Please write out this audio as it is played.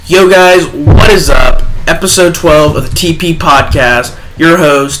Yo guys, what is up? Episode 12 of the TP Podcast. Your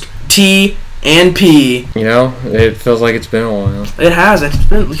host, T and P. You know, it feels like it's been a while. It has. It's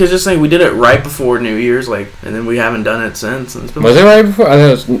been, because just saying, we did it right before New Year's, and then we haven't done it since. And it's been was it right before? I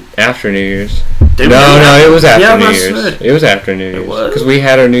thought it was after New Year's. No, it was after New Year's. Right. It was after New Year's. It was? Because we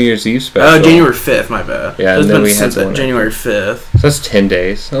had our New Year's Eve special. Oh, January 5th, my bad. Yeah, it's and then been we had since January 5th. So that's 10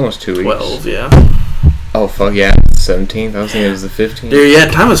 days. Almost 2 weeks. 12, yeah. Oh, fuck, yeah. 17th. I was thinking it was the 15th. Dude, yeah,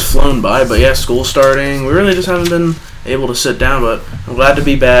 time has flown by, but yeah, school's starting. We really just haven't been able to sit down, but I'm glad to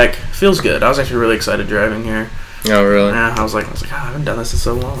be back. Feels good. I was actually really excited driving here. Oh, really? Yeah, I was like, I haven't done this in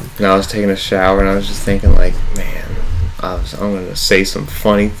so long. And I was taking a shower, and I was just thinking, like, man, I'm going to say some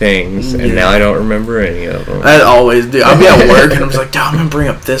funny things, and now I don't remember any of them. I always do. I'll be at work, and I'm just like, I'm going to bring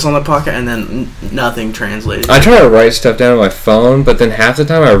up this on the podcast, and then nothing translates. I try to write stuff down on my phone, but then half the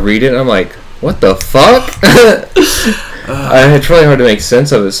time I read it, and I'm like, what the fuck? It's really hard to make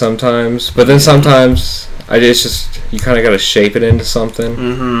sense of it sometimes, but then sometimes it's just, you kind of got to shape it into something.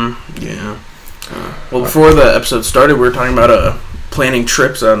 Mm-hmm, yeah. Well, before the episode started, we were talking about planning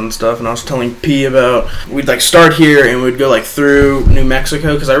trips out and stuff, and I was telling P about, we'd start here and we'd go through New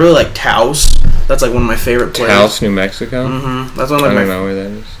Mexico, because I really like Taos. That's one of my favorite places. Taos, New Mexico? Mm-hmm. That's one of I don't know where that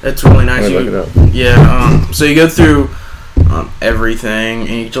is. It's really nice. Let me look it up. Yeah, so you go through everything, and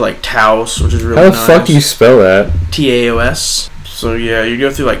you get to Taos, which is really nice. How the fuck do you spell that? Taos. So yeah, you go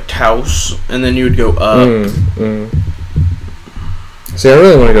through Taos, and then you would go up. See, I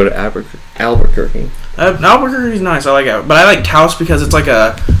really want to go to Albuquerque. Albuquerque's nice. I like it, but I like Taos because it's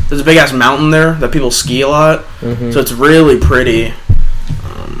there's a big ass mountain there that people ski a lot, so it's really pretty.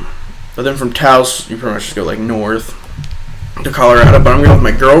 But then from Taos, you pretty much just go north to Colorado. But I'm going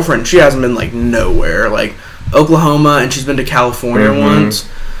with my girlfriend. She hasn't been nowhere, Oklahoma, and she's been to California once.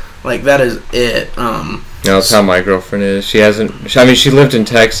 That is it. That's how my girlfriend is. She hasn't. I mean, she lived in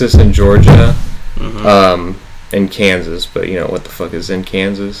Texas and Georgia, and Kansas. But you know what the fuck is in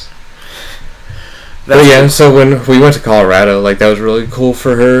Kansas? But yeah, so when we went to Colorado, that was really cool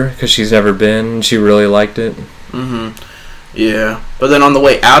for her because she's never been and she really liked it. Yeah, but then on the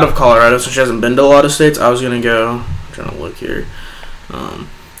way out of Colorado, so she hasn't been to a lot of states, I was gonna go. I'm trying to look here. I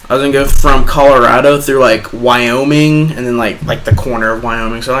was gonna go from Colorado through Wyoming, and then the corner of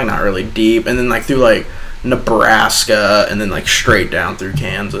Wyoming, so not really deep, and then through Nebraska, and then straight down through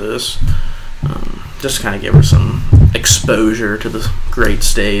Kansas. Just to kind of give her some exposure to the great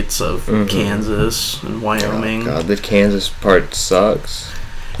states of Kansas and Wyoming. Oh, God, the Kansas part sucks.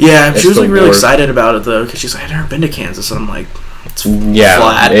 Yeah, she was really excited about it though, because she's like, I've never been to Kansas, and I'm like, it's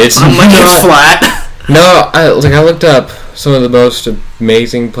flat. It's flat. No, I looked up some of the most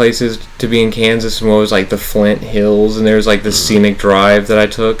amazing places to be in Kansas, and what was the Flint Hills, and there's the scenic drive that I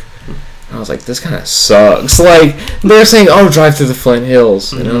took. I was like, this kind of sucks. They were saying, drive through the Flint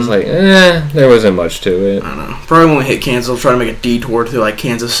Hills. And I was like, there wasn't much to it. I don't know. Probably when we hit Kansas, I'll try to make a detour through,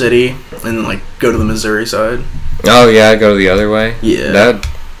 Kansas City, and then, go to the Missouri side. Oh, yeah, go the other way? Yeah.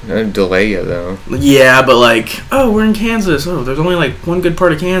 That'd delay you, though. Yeah, but, we're in Kansas. Oh, there's only, one good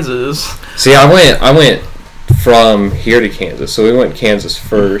part of Kansas. See, I went from here to Kansas. So we went Kansas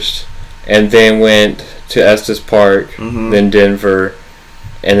first, and then went to Estes Park, then Denver,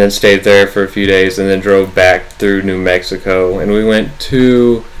 and then stayed there for a few days, and then drove back through New Mexico. And we went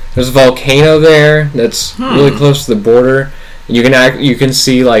to, there's a volcano there that's really close to the border. And you can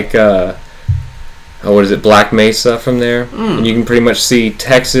see what is it, Black Mesa from there. And you can pretty much see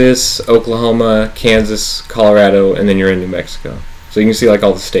Texas, Oklahoma, Kansas, Colorado, and then you're in New Mexico. So you can see all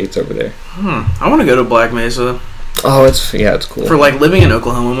the states over there. I want to go to Black Mesa. Oh, it's cool. For living in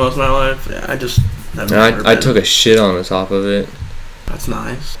Oklahoma most of my life, I just I took a shit on the top of it. That's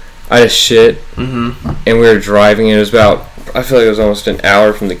nice. I had a shit, and we were driving, and it was about, I feel like it was almost an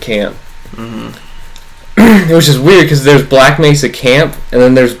hour from the camp. It was just weird, because there's Black Mesa Camp, and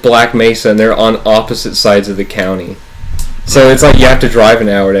then there's Black Mesa, and they're on opposite sides of the county. So it's you have to drive an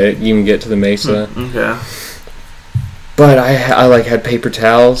hour to even get to the mesa. Okay. But I had paper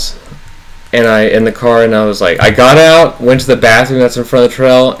towels, and in the car, and I was I got out, went to the bathroom that's in front of the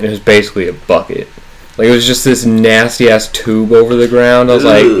trail, and it was basically a bucket. It was just this nasty-ass tube over the ground. I was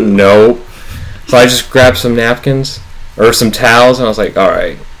like, nope. So I just grabbed some napkins, or some towels, and I was like,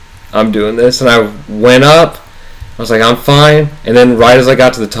 alright, I'm doing this. And I went up, I was like, I'm fine. And then right as I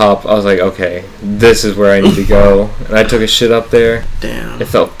got to the top, I was like, okay, this is where I need to go. And I took a shit up there. Damn. It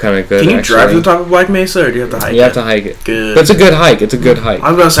felt kind of good, Can you drive to the top of Black Mesa, or do you have to hike it? You have to hike it. Good. But it's a good hike. It's a good hike. I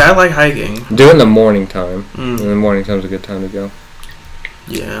was going to say, I like hiking. Do it in the morning time. In the morning time's a good time to go.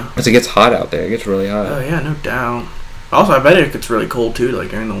 Yeah. Because it gets hot out there. It gets really hot. Oh, yeah, no doubt. Also, I bet it gets really cold, too,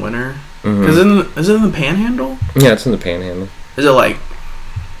 during the winter. Mm-hmm. Is it in the Panhandle? Yeah, it's in the Panhandle. Is it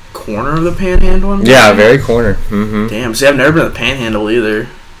corner of the Panhandle? Yeah, very corner. Mm-hmm. Damn. See, I've never been to the Panhandle either.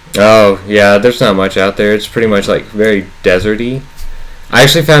 Oh, yeah, there's not much out there. It's pretty much, like, very deserty. I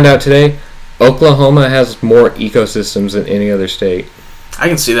actually found out today, Oklahoma has more ecosystems than any other state. I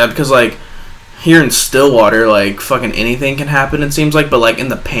can see that because, like, here in Stillwater, like, fucking anything can happen, it seems like. But, like, in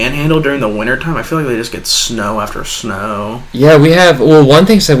the Panhandle during the wintertime, I feel like they just get snow after snow. Yeah, we have... Well, one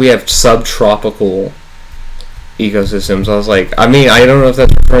thing said we have subtropical ecosystems. I was like... I mean, I don't know if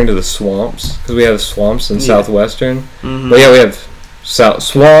that's referring to the swamps, because we have swamps in southwestern. Mm-hmm. But, yeah, we have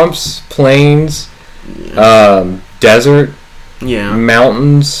swamps, plains, desert,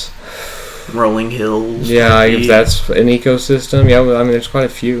 mountains, rolling hills. Yeah, if that's an ecosystem. Yeah, I mean, there's quite a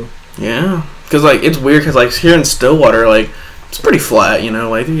few. Yeah, because, like, it's weird because, like, here in Stillwater, like, it's pretty flat, you know,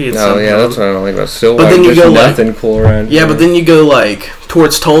 like, you get that's what I don't like about Stillwater. But then you go, nothing cool around here. Yeah, but then you go, like,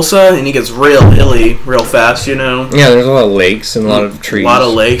 towards Tulsa, and it gets real hilly real fast, you know? Yeah, there's a lot of lakes and a lot of trees. A lot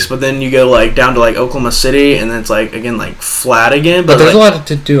of lakes, but then you go, like, down to, like, Oklahoma City, and then it's, like, again, like, flat again. But there's like, a lot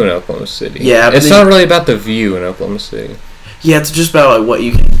to do in Oklahoma City. Yeah. It's not really about the view in Oklahoma City. Yeah, it's just about, like, what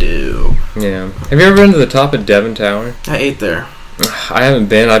you can do. Yeah. Have you ever been to the top of Devon Tower? I ate there. I haven't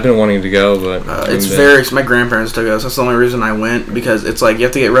been. I've been wanting to go, but my grandparents took us. That's the only reason I went, because it's like you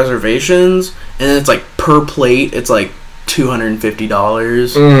have to get reservations, and then it's like per plate it's like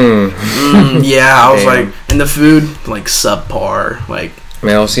 $250. Yeah, I was like, and the food like subpar. Like,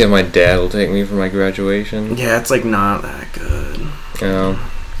 man, I'll see if my dad will take me for my graduation. Yeah, it's like not that good.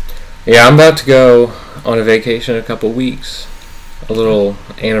 Yeah, I'm about to go on a vacation in a couple weeks. A little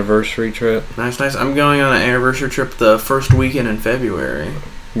anniversary trip. Nice. I'm going on an anniversary trip the first weekend in February.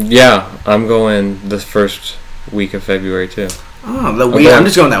 Yeah, I'm going the first week of February too. Oh, I'm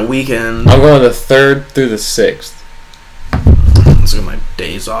just going that weekend. I'm going the 3rd through the 6th. Let's get my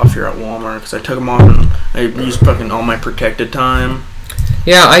days off here at Walmart because I took them off and I used fucking all my protected time.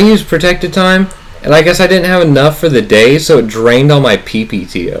 Yeah, I used protected time, and I guess I didn't have enough for the day, so it drained all my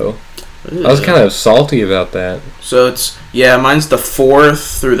PPTO. I was kind of salty about that. So it's, mine's the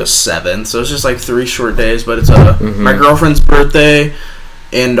 4th through the 7th. So it's just like 3 short days, but it's my girlfriend's birthday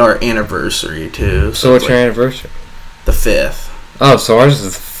and our anniversary too. So what's your anniversary? The 5th. Oh, so ours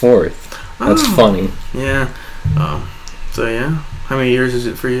is the 4th. That's funny. Yeah. So yeah. How many years is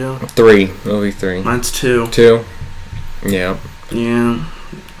it for you? 3. It'll be 3. Mine's 2. 2? Yeah. Yeah.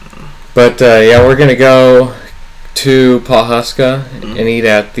 But we're going to go to Pawhuska and eat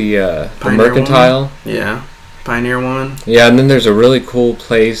at the Mercantile. Woman? Yeah. Pioneer Woman. Yeah, and then there's a really cool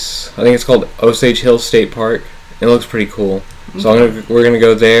place. I think it's called Osage Hill State Park. It looks pretty cool. So we're gonna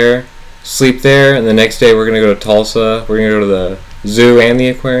go there, sleep there, and the next day we're gonna go to Tulsa. We're gonna go to the zoo and the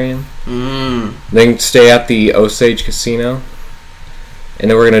aquarium. Then stay at the Osage Casino,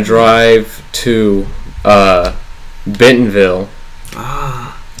 and then we're gonna drive to Bentonville.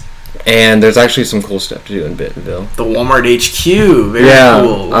 And there's actually some cool stuff to do in Bentonville. The Walmart HQ. Very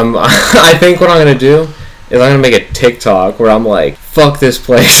cool. I think what I'm going to do is I'm going to make a TikTok where I'm like, fuck this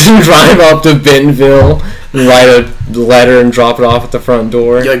place, and drive up to Bentonville, and write a letter and drop it off at the front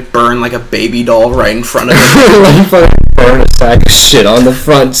door. You like burn like a baby doll right in front of it. Like burn a sack of shit on the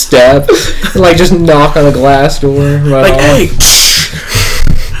front step. And like just knock on a glass door. Right off. Hey!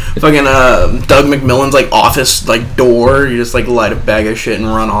 Fucking Doug McMillan's like office like door. You just like light a bag of shit and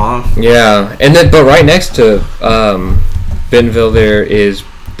run off. Yeah, and then but right next to Bentonville there is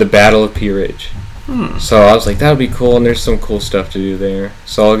the Battle of Pea Ridge. So I was like, that would be cool, and there's some cool stuff to do there.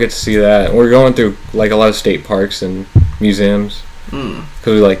 So I'll get to see that. And we're going through like a lot of state parks and museums because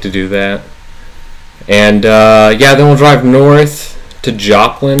we like to do that. And then we'll drive north to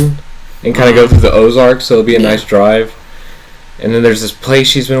Joplin and kind of go through the Ozarks. So it'll be a nice drive. And then there's this place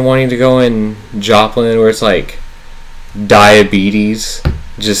she's been wanting to go in Joplin where it's like diabetes.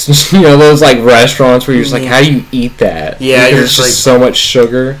 Just, those like restaurants where you're just like, how do you eat that? Yeah, because it's just so much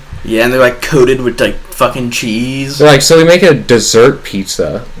sugar. Yeah, and they're like coated with like fucking cheese. They're like, so we make a dessert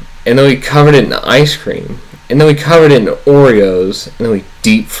pizza, and then we covered it in ice cream, and then we covered it in Oreos, and then we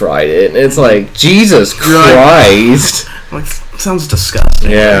deep fried it. And it's like, Jesus Christ. Like, sounds disgusting.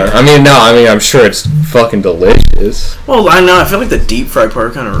 Yeah, I'm sure it's fucking delicious. Well, I know. I feel like the deep fried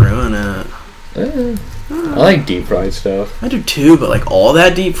part kind of ruined it. I like deep fried stuff. I do too, but like all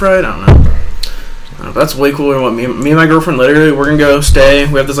that deep fried, I don't know. That's way cooler than what me and my girlfriend literally, we're gonna go stay.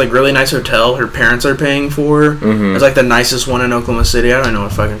 We have this like really nice hotel her parents are paying for. It's like the nicest one in Oklahoma City. I don't know what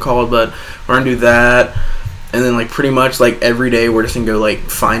it's fucking called, but we're gonna do that. And then like pretty much like every day we're just gonna go like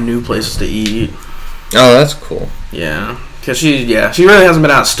find new places to eat. Oh, that's cool. Yeah, because she really hasn't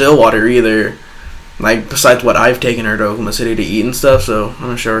been out of Stillwater either. Like besides what I've taken her to Oklahoma City to eat and stuff, so I'm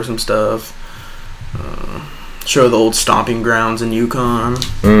gonna show her some stuff. show the old stomping grounds in Yukon.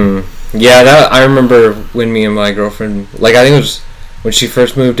 Yeah, that I remember when me and my girlfriend, like I think it was when she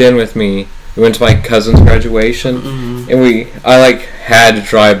first moved in with me. We went to my cousin's graduation, and I like had to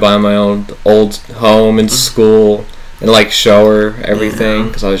drive by my old home and school and like show her everything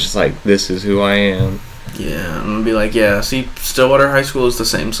because I was just like, this is who I am. Yeah, I'm gonna be like, yeah. See, Stillwater High School is the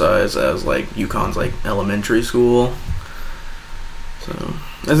same size as like Yukon's like elementary school, so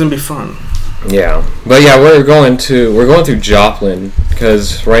that's gonna be fun. Yeah, but yeah, we're going through Joplin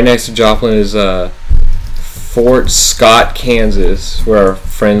because right next to Joplin is Fort Scott, Kansas, where our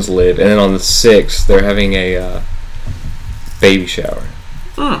friends live, and then on the 6th they're having a baby shower.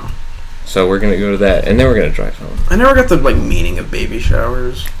 So we're gonna go to that, and then we're gonna drive home. I never got the like meaning of baby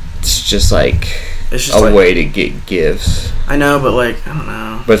showers. It's just like a way to get gifts. I know, but like I don't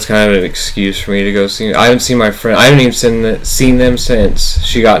know. But it's kind of an excuse for me to go see. I haven't seen my friend. I haven't even seen them since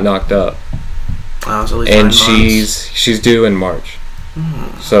she got knocked up. Oh, so at least and she's due in March.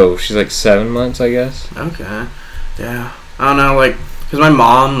 So she's like 7 months, I guess. Okay. Yeah. I don't know, like, because my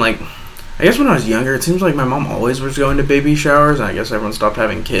mom, like, I guess when I was younger, it seems like my mom always was going to baby showers, and I guess everyone stopped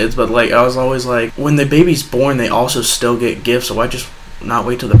having kids, but, like, I was always like, when the baby's born, they also still get gifts, so why just not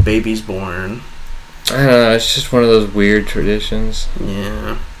wait till the baby's born? I don't know, it's just one of those weird traditions.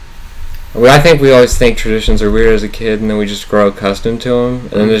 Yeah. Well, I think we always think traditions are weird as a kid, and then we just grow accustomed to them,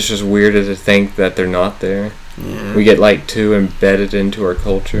 and then it's just weird to think that they're not there. Yeah. We get like too embedded into our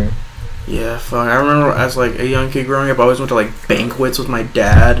culture. Yeah, fuck. I remember as like a young kid growing up, I always went to like banquets with my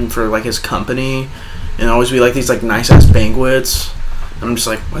dad and for like his company, and always be like these like nice ass banquets. I'm just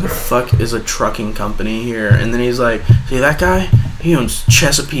like, why the fuck is a trucking company here? And then he's like, see that guy? He owns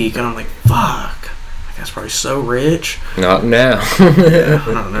Chesapeake, and I'm like, fuck. That guy's probably so rich. Not now. Yeah,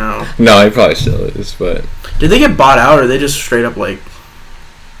 I don't know. No, he probably still is, but did they get bought out, or are they just straight up like?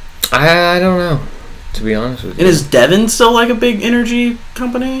 I don't know. To be honest with you. And is Devon still like a big energy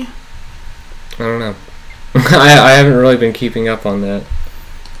company? I don't know. I haven't really been keeping up on that.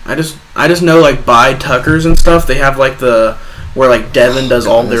 I just know like by Tucker's and stuff, they have like the where like Devon does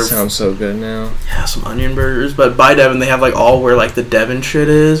all their. That sounds so good now. Yeah, some onion burgers, but by Devon they have like all where like the Devon shit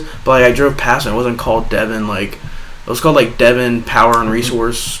is. But like I drove past and it wasn't called Devon, like it was called like Devon Power and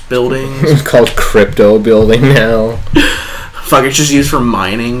Resource Buildings. It's called Crypto Building now. Fuck, it's just used for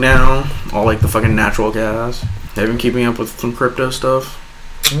mining now. All like the fucking natural gas. Have you been keeping up with some crypto stuff?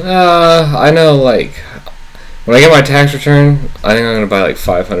 I know, like, when I get my tax return, I think I'm going to buy like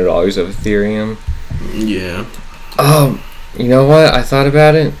 $500 of Ethereum. Yeah. You know what? I thought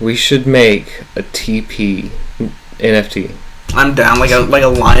about it. We should make a TP NFT. I'm down, like a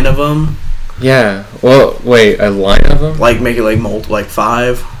line of them. Yeah. Well, wait, a line of them? Like make it like multiple, like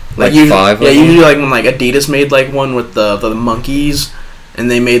 5. Like 5 of yeah, them? usually like when like Adidas made like one with the monkeys, and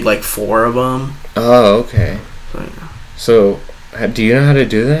they made like 4 of them. Oh, okay. So, do you know how to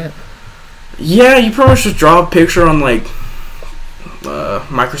do that? Yeah, you pretty much just draw a picture on like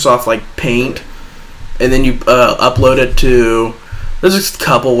Microsoft like Paint, and then you upload it to. There's just a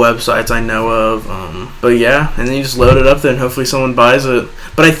couple websites I know of, but yeah, and then you just load it up there, and hopefully someone buys it.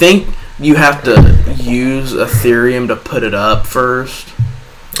 But I think you have to use Ethereum to put it up first.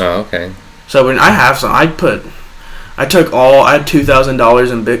 Oh, okay. So when I have some, I had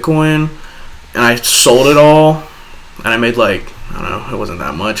 $2,000 in Bitcoin, and I sold it all, and I made like, I don't know, it wasn't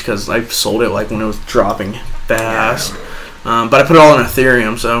that much because I sold it like when it was dropping fast. Yeah. But I put it all in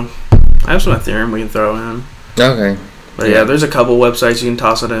Ethereum, so I have some Ethereum we can throw in. Okay. But yeah, there's a couple websites you can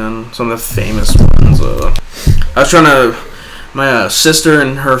toss it in. Some of the famous ones. I was trying to. My sister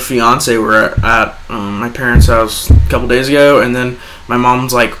and her fiance were at my parents' house a couple days ago, and then my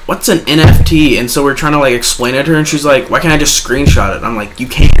mom's like, "What's an NFT?" And so we're trying to like explain it to her, and she's like, "Why can't I just screenshot it?" I'm like, "You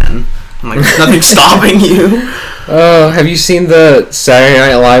can." I'm like, "There's nothing stopping you." Have you seen the Saturday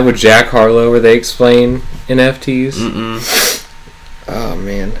Night Live with Jack Harlow where they explain NFTs? Mm-mm. Oh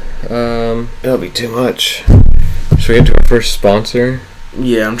man, it'll be too much. Should we get to our first sponsor?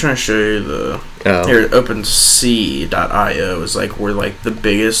 Yeah, I'm trying to show you the. Here, OpenSea.io is like where like the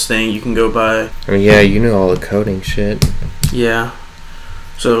biggest thing you can go buy. I mean, yeah, you know all the coding shit. Yeah.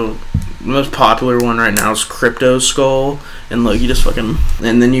 So the most popular one right now is Crypto Skull, and look, you just fucking,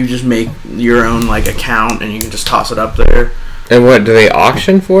 and then you just make your own like account, and you can just toss it up there. And what, do they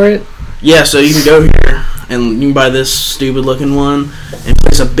auction for it? Yeah, so you can go here and you can buy this stupid looking one and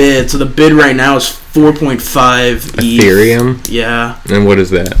place a bid. So the bid right now is 4.5 Ethereum. Yeah. And what is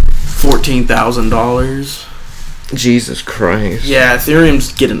that? $14,000. Jesus Christ. Yeah,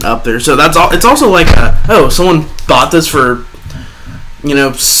 Ethereum's getting up there. So that's all. It's also like someone bought this for,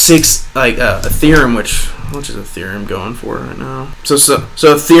 6 Ethereum, which How much is Ethereum going for right now? So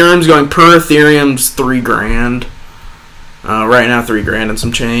Ethereum's going per Ethereum's $3,000. Right now, $3,000 and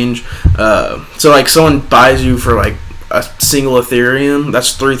some change. So like someone buys you for like a single Ethereum,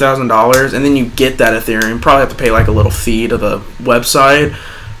 that's $3,000, and then you get that Ethereum. Probably have to pay like a little fee to the website,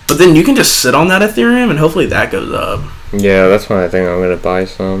 but then you can just sit on that Ethereum, and hopefully that goes up. Yeah, that's why I think I'm gonna buy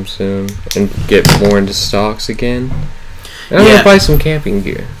some soon and get more into stocks again. And I'm gonna buy some camping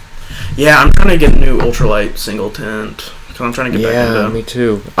gear. Yeah, I'm trying to get a new ultralight single tent. So I'm trying to get back into. Yeah, me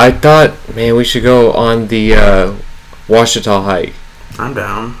too. I thought, man, we should go on the Ouachita hike. I'm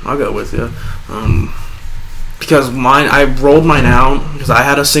down. I'll go with you. Because I rolled mine out because I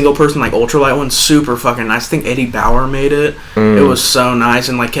had a single person like ultralight one, super fucking nice. I think Eddie Bauer made it. It was so nice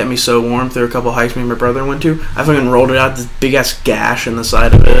and like kept me so warm through a couple hikes me and my brother went to. I fucking rolled it out, this big ass gash in the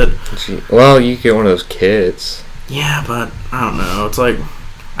side of it. Well, you get one of those kits. Yeah, but I don't know. It's like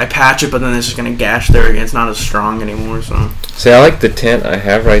I patch it, but then it's just gonna gash there again. It's not as strong anymore. So see, I like the tent I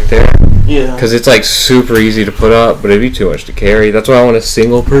have right there. Yeah. Because it's like super easy to put up, but it'd be too much to carry. That's why I want a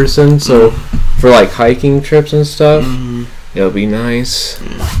single person. So for like hiking trips and stuff, it'll be nice.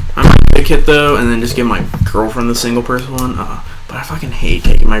 I might get a kit though, and then just give my girlfriend the single person one. But I fucking hate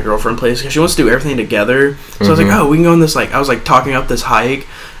taking my girlfriend places because she wants to do everything together. So I was like, oh, we can go on this like I was like talking up this hike.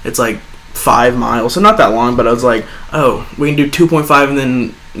 It's like 5 miles, so not that long. But I was like, oh, we can do 2.5 and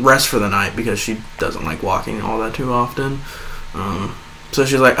then rest for the night because she doesn't like walking all that too often. So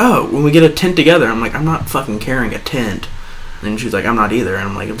she's like, oh, when we get a tent together, I'm like, I'm not fucking carrying a tent. And she's like, I'm not either. And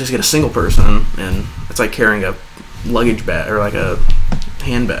I'm like, just get a single person, and it's like carrying a luggage bag or like a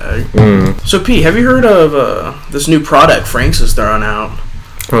handbag. So P, have you heard of this new product Frank's is throwing out?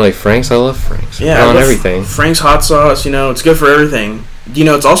 Really, Frank's? I love Frank's. Yeah, on everything. Frank's hot sauce, it's good for everything.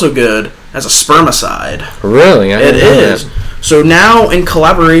 It's also good as a spermicide. Really? It is. So now, in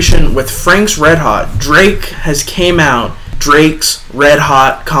collaboration with Frank's Red Hot, Drake has came out Drake's Red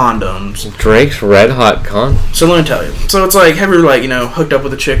Hot condoms. Drake's Red Hot condoms? So let me tell you. So it's like, have you hooked up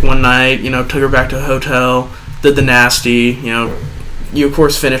with a chick one night, took her back to a hotel, did the nasty, you of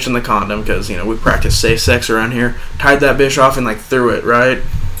course finished in the condom because, we practice safe sex around here, tied that bitch off and threw it, right?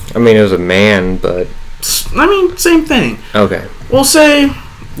 I mean, it was a man, but... same thing. Okay. We'll say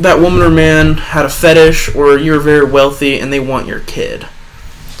that woman or man had a fetish, or you're very wealthy and they want your kid.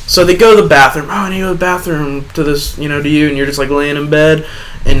 So they go to the bathroom. Oh, I need to go to the bathroom to this, to you, and you're just laying in bed,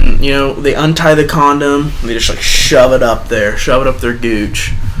 and they untie the condom, and they just shove it up there, shove it up their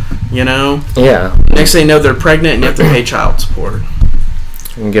gooch, Yeah. Next thing you know, they're pregnant, and you have to pay child support.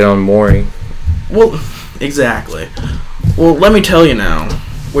 And get on Maury. Well, exactly. Well, let me tell you now.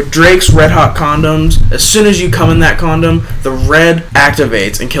 With Drake's Red Hot condoms, as soon as you come in that condom, the red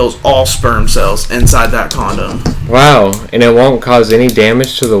activates and kills all sperm cells inside that condom. Wow, and it won't cause any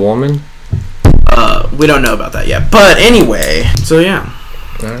damage to the woman? We don't know about that yet. But anyway, so yeah.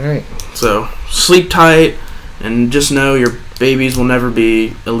 Alright. So, sleep tight, and just know your babies will never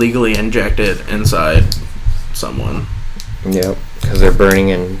be illegally injected inside someone. Yep, because they're burning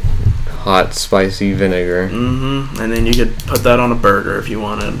in hot, spicy vinegar. And then you could put that on a burger if you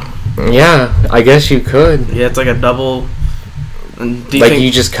wanted. Yeah, I guess you could. Yeah, it's like a double. And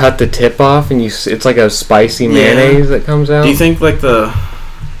you just cut the tip off, and it's like a spicy mayonnaise that comes out. Do you think the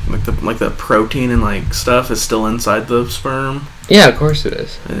protein and stuff is still inside the sperm? Yeah, of course it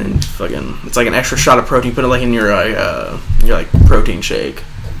is. And then it's like an extra shot of protein. Put it in your protein shake.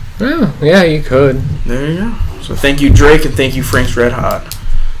 Oh, yeah, you could. There you go. So thank you, Drake, and thank you, Frank's Red Hot.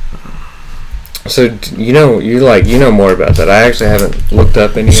 So you know more about that. I actually haven't looked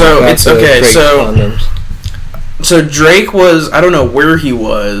up any. So it's okay. Condoms. So Drake was, I don't know where he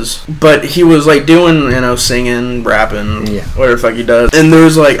was, but he was doing singing, rapping, whatever the fuck he does. And there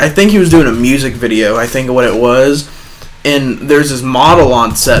was I think he was doing a music video. I think of what it was. And there's this model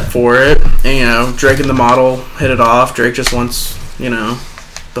on set for it. And Drake and the model hit it off. Drake just wants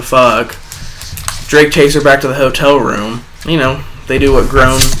the fuck. Drake takes her back to the hotel room. They do what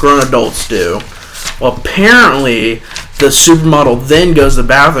grown adults do. Well, apparently, the supermodel then goes to the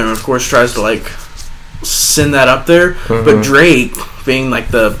bathroom and, of course, tries to, send that up there. But Drake, being,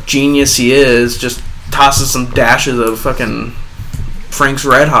 the genius he is, just tosses some dashes of fucking Frank's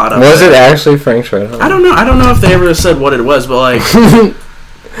Red Hot up there. Was it actually Frank's Red Hot? I don't know. I don't know if they ever said what it was, but,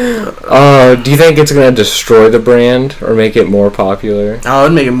 do you think it's going to destroy the brand or make it more popular? Oh,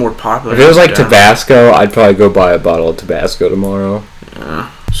 it'd make it more popular. If it was Tabasco, I'd probably go buy a bottle of Tabasco tomorrow. Yeah.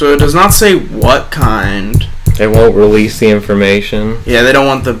 So it does not say what kind. They won't release the information. Yeah, they don't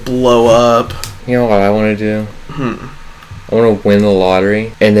want to blow up. You know what I want to do? I want to win the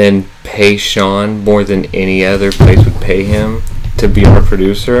lottery and then pay Sean more than any other place would pay him to be our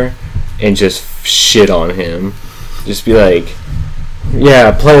producer and just shit on him. Just be like,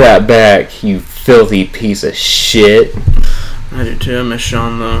 yeah, play that back, you filthy piece of shit. I do too. I miss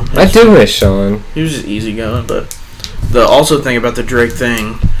Sean though. I do miss Sean. He was just easygoing, but the also thing about the Drake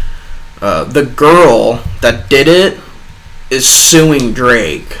thing, the girl that did it is suing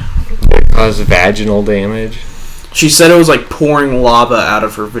Drake. It caused vaginal damage. She said it was like pouring lava out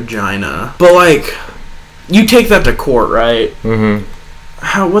of her vagina. But like, you take that to court, right? Mm-hmm.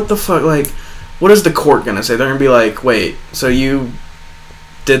 How? What the fuck? Like, what is the court gonna say? They're gonna be like, wait, so you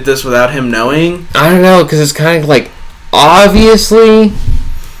did this without him knowing? I don't know, because it's kind of like, obviously,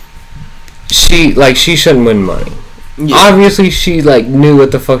 she shouldn't win money. Yeah. Obviously, she like knew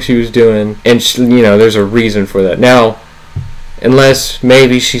what the fuck she was doing, and she, there's a reason for that. Now, unless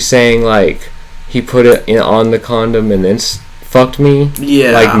maybe she's saying like he put it on the condom and then fucked me.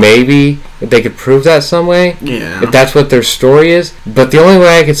 Yeah. Like maybe if they could prove that some way. Yeah. If that's what their story is. But the only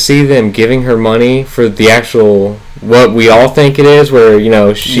way I could see them giving her money for the actual what we all think it is,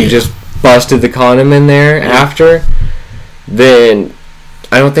 where she just busted the condom in there after, then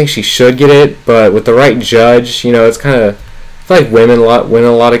I don't think she should get it. But with the right judge, it's kind of, I feel like women win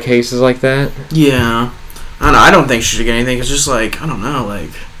a lot of cases like that. Yeah. I don't think she should get anything. It's just like, I don't know, like,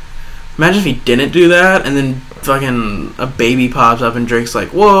 imagine if he didn't do that and then fucking a baby pops up and Drake's like,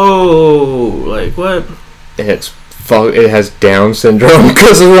 whoa, like, what? It has Down syndrome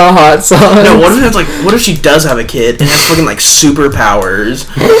because of the hot sauce. No, what if she does have a kid and has fucking like superpowers?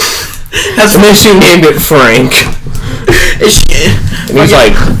 And then she named it Frank. And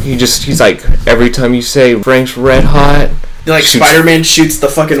he's like, every time you say Frank's red hot, like Spider-Man shoots the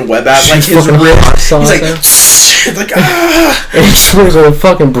fucking web out like his wrist. He's like, ah. And he just wears a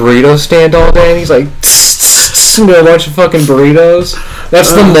fucking burrito stand all day, and he's like, a bunch of fucking burritos.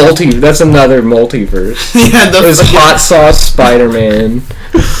 That's That's another multiverse. Yeah, there's hot sauce Spider-Man.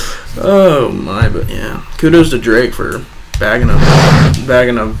 Oh my, but yeah, kudos to Drake for bagging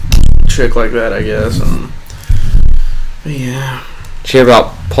a chick like that, I guess. But yeah. Did you hear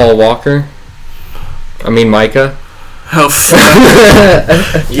about Paul Walker? Micah. Oh,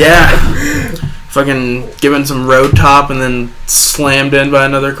 fuck. Yeah. Fucking giving some road top and then slammed in by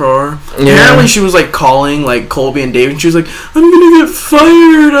another car. Yeah. Apparently she was like calling like Colby and Dave and she was like, I'm gonna get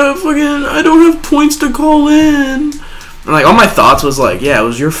fired. I don't have points to call in. And like all my thoughts was like, yeah, it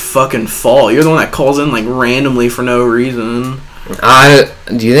was your fucking fault. You're the one that calls in like randomly for no reason.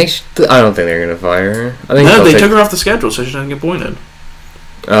 Do you think I don't think they're gonna fire her. I think no, they took her off the schedule so she doesn't get pointed.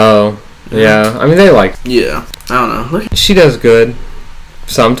 Oh. Yeah. They like. Yeah. I don't know. She does good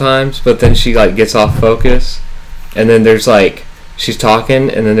sometimes, but then she like gets off focus, and then there's like she's talking,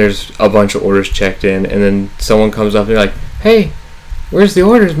 and then there's a bunch of orders checked in, and then someone comes up and they're like, "Hey, where's the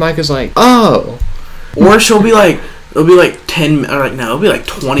orders?" Micah's like, "Oh," or she'll be like, it'll be like 10, or like no, it'll be like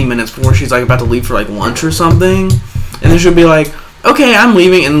 20 minutes before she's like about to leave for like lunch or something, and then she'll be like, "Okay, I'm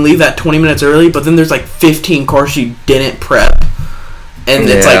leaving," and leave that 20 minutes early, but then there's like 15 cars she didn't prep. And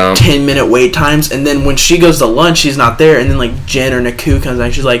it's like 10-minute wait times, and then when she goes to lunch, she's not there, and then like Jen or Naku comes out,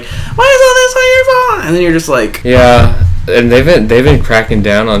 and she's like, "Why is all this on your phone?" And then you're just like, yeah. And they've been cracking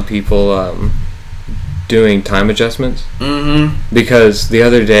down on people doing time adjustments. Mm-hmm. Because the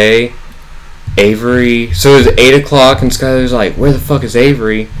other day, Avery, so it was 8:00, and Skylar's like, "Where the fuck is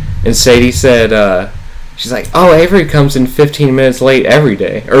Avery?" And Sadie said, she's like, "Oh, Avery comes in 15 minutes late every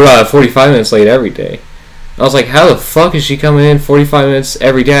day, or 45 minutes late every day." I was like, how the fuck is she coming in 45 minutes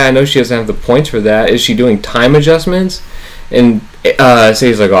every day? I know she doesn't have the points for that. Is she doing time adjustments? And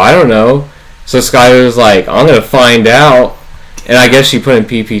Sadie's like, oh, I don't know. So Skylar was like, I'm going to find out. And I guess she put in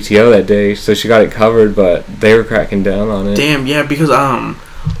PPTO that day, so she got it covered, but they were cracking down on it. Damn, yeah, because,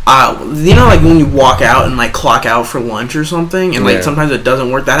 like when you walk out and like clock out for lunch or something, and like sometimes it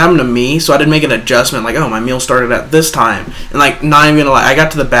doesn't work. That happened to me, so I did make an adjustment. Like, oh, my meal started at this time, and like not even gonna lie, I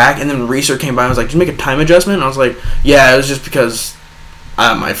got to the back, and then Reeser came by and was like, "Did you make a time adjustment?" And I was like, "Yeah, it was just because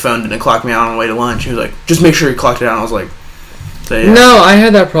my phone didn't clock me out on the way to lunch." He was like, "Just make sure you clocked it out." And I was like, yeah. No, I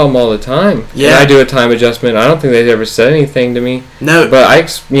had that problem all the time. Yeah, I do a time adjustment. I don't think they've ever said anything to me. No, but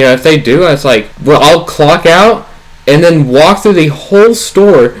if they do, I was like, well, I'll clock out. And then walk through the whole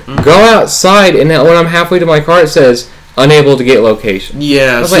store, go outside, and when I'm halfway to my car, it says, unable to get location.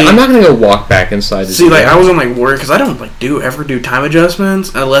 Yeah, I was like, I'm not going to go walk back inside. I was on, like, work, because I don't, like, ever do time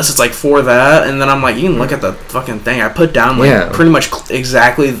adjustments, unless it's, like, for that, and then I'm like, you can look at the fucking thing. I put down, like, pretty much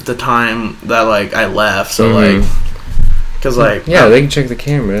exactly the time that, like, I left, so, like, because, like... Yeah, they can check the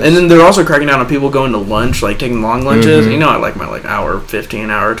cameras. And then they're also cracking down on people going to lunch, like, taking long lunches. You know, I like my, like, hour 15,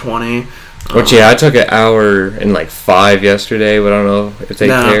 hour 20. Which, I took an hour and like 5 yesterday, but I don't know if they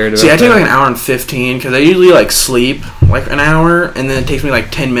cared about See, I take that. like an hour and 15 because I usually like sleep like an hour, and then it takes me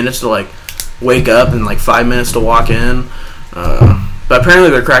like 10 minutes to like wake up and like 5 minutes to walk in. But apparently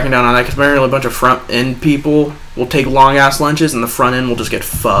they're cracking down on that because apparently a bunch of front end people will take long ass lunches and the front end will just get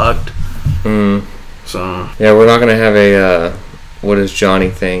fucked. So yeah, we're not gonna have a what does Johnny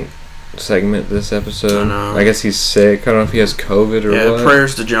think segment this episode. I guess he's sick. I don't know if he has COVID or what. Yeah,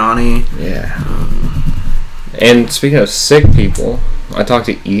 prayers to Johnny. Yeah. And speaking of sick people, I talked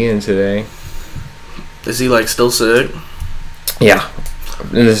to Ian today. Is he like still sick? Yeah.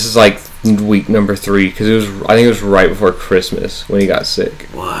 And this is like week number 3 because I think it was right before Christmas when he got sick.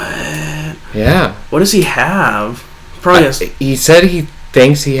 What? Yeah. What does he have? Probably he said he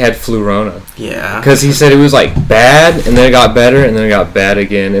thinks he had flurona. Yeah. Because he said it was like bad and then it got better and then it got bad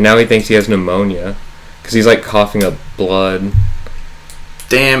again, and now he thinks he has pneumonia because he's like coughing up blood.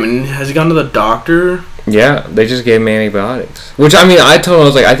 Damn. And has he gone to the doctor? Yeah, they just gave him antibiotics. Which, I mean, I told him, I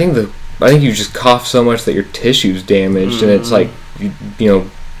was like, I think you just cough so much that your tissue's damaged, and it's like, you know,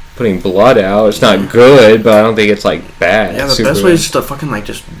 putting blood out. It's not good, but I don't think it's like bad. Yeah, the best way is just to fucking like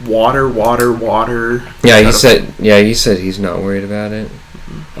just water. Yeah, he said he's not worried about it.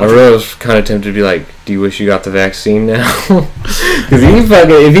 I really was kind of tempted to be like, do you wish you got the vaccine now? Because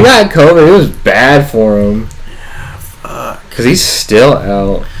if he got COVID, it was bad for him. Yeah, fuck. Because he's still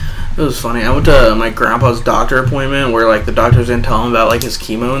out. It was funny. I went to my grandpa's doctor appointment where like the doctor's gonna tell him about like his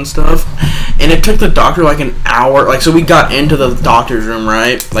chemo and stuff, and it took the doctor like an hour. Like, so we got into the doctor's room,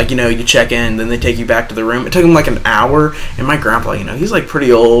 right? Like, you know, you check in, then they take you back to the room. It took him like an hour, and my grandpa, you know, he's like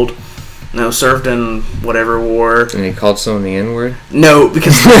pretty old. You know, served in whatever war. And he called someone the N-word? No,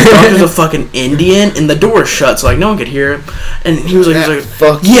 because the doctor's a fucking Indian, and the door shut, so like no one could hear him. And he was like,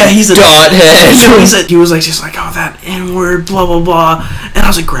 yeah, he's a dothead. He was like, just like, oh, that N-word, blah blah blah. And I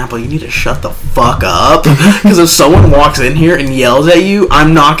was like, Grandpa, you need to shut the fuck up, because if someone walks in here and yells at you,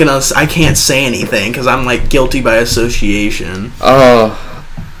 I can't say anything because I'm like guilty by association. Oh,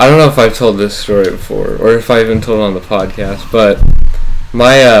 I don't know if I've told this story before, or if I even told it on the podcast, but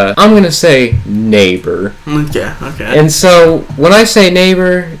my, I'm going to say neighbor. Okay. And so, when I say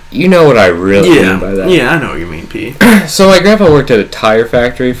neighbor, you know what I really mean by that. Yeah, I know what you mean, P. So, my grandpa worked at a tire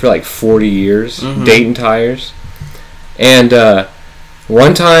factory for like 40 years, Dayton Tires. And,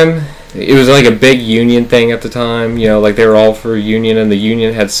 one time, it was like a big union thing at the time, you know, like they were all for union, and the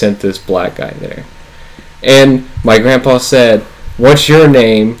union had sent this black guy there. And my grandpa said, "What's your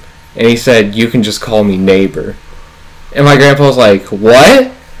name?" And he said, "You can just call me neighbor." And my grandpa was like,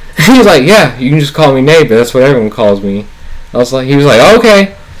 "What?" He was like, "Yeah, you can just call me neighbor. That's what everyone calls me." He was like,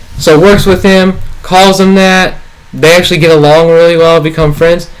 "Okay." So works with him, calls him that. They actually get along really well, become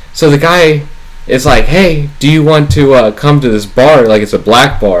friends. So the guy is like, "Hey, do you want to come to this bar? Like, it's a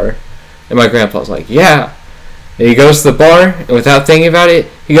black bar." And my grandpa's like, "Yeah." And he goes to the bar, and without thinking about it,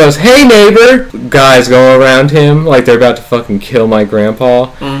 he goes, "Hey, neighbor!" Guys go around him like they're about to fucking kill my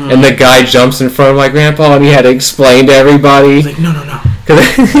grandpa. And the guy jumps in front of my grandpa, and he had to explain to everybody. He's like, no.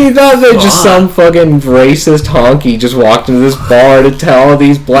 Because he thought that just some fucking racist honky just walked into this bar to tell all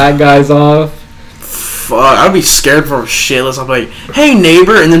these black guys off. Fuck, I'd be scared for shitless. I'd be like, "Hey,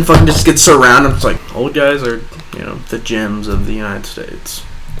 neighbor," and then fucking just get surrounded. It's like, old guys are, you know, the gems of the United States.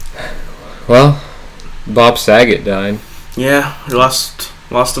 Well, Bob Saget died. Yeah, we lost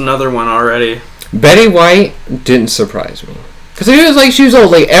another one already. Betty White didn't surprise me. Because it was like she was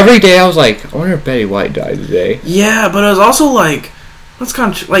old. Like, every day I was like, I wonder if Betty White died today. Yeah, but it was also like, that's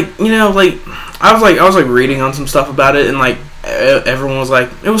kind of, like, you know, like, I was reading on some stuff about it, and like, everyone was like,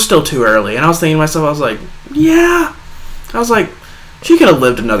 it was still too early. And I was thinking to myself, I was like, yeah. I was like, she could have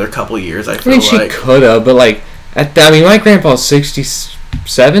lived another couple years, I feel like. She could have, but like, my grandpa's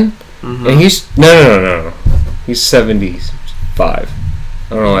 67. And he's no. He's 75.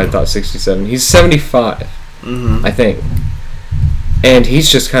 I don't know why I thought 67. He's 75, I think. And he's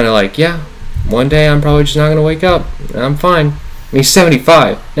just kind of like, yeah, one day I'm probably just not going to wake up. I'm fine. And he's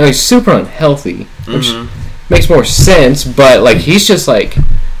 75. Now, he's super unhealthy, which makes more sense, but like, he's just like,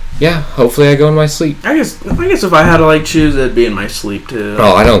 yeah, hopefully I go in my sleep. I guess if I had to like choose, it'd be in my sleep too.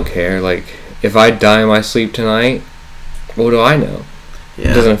 Oh, I don't care. Like, if I die in my sleep tonight, what do I know?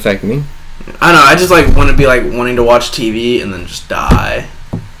 Yeah. It doesn't affect me. I know. I just like want to be like wanting to watch TV and then just die.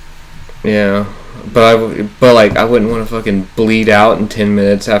 Yeah, but I wouldn't want to fucking bleed out in 10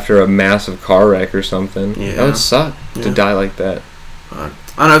 minutes after a massive car wreck or something. Yeah, that would suck to die like that.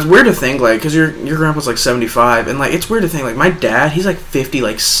 I know, it's weird to think like, because your grandpa's like 75, and like it's weird to think like my dad, he's like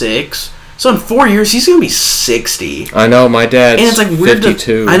 56. So in 4 years he's gonna be 60. I know, my dad's and it's like weird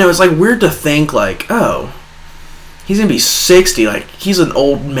 52. I know, it's like weird to think like, oh, he's gonna be 60. Like, he's an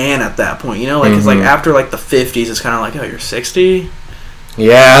old man at that point, you know? Like, it's like after like the 50s, it's kind of like, oh, you're 60.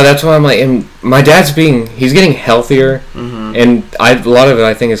 Yeah, that's why I'm like, and my dad's he's getting healthier, and a lot of it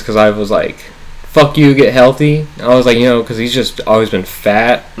I think is because I was like, fuck you, get healthy. I was like, you know, because he's just always been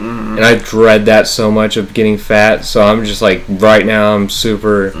fat, and I dread that so much of getting fat. So I'm just like, right now I'm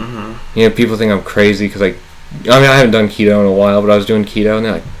super, you know, people think I'm crazy because like, I mean, I haven't done keto in a while, but I was doing keto, and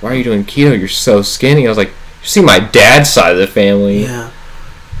they're like, why are you doing keto? You're so skinny. I was like, you see my dad's side of the family. Yeah.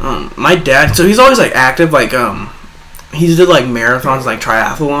 My dad, so he's always like active, like he did like marathons, like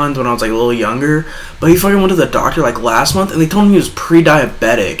triathlons when I was like a little younger, but he fucking went to the doctor like last month and they told him he was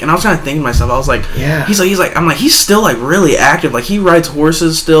pre-diabetic, and I was kind of thinking to myself, I was like, yeah, he's like I'm like, he's still like really active, like he rides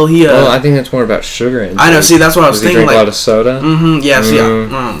horses still. Well, I think that's more about sugar intake. I know, see, that's what I was thinking. Drink like a lot of soda. Yes,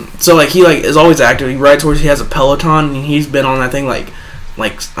 yeah. So like he like is always active. He rides horses. He has a Peloton, and he's been on that thing like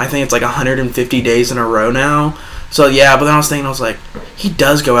I think it's like 150 days in a row now. So yeah, but then I was thinking, I was like, he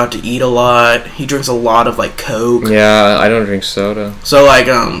does go out to eat a lot. He drinks a lot of like Coke. Yeah, I don't drink soda. So like,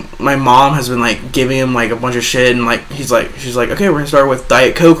 my mom has been like giving him like a bunch of shit, and like she's like, okay, we're gonna start with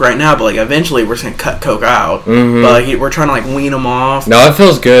Diet Coke right now, but like eventually we're just gonna cut Coke out. But like we're trying to like wean him off. No, it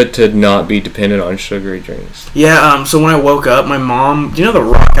feels good to not be dependent on sugary drinks. Yeah. So when I woke up, my mom, you know, The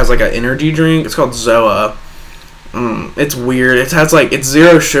Rock has like an energy drink. It's called Zoa. It's weird. It has like, it's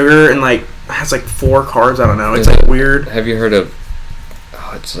zero sugar and like has like 4 carbs. I don't know. It's like weird. Have you heard of?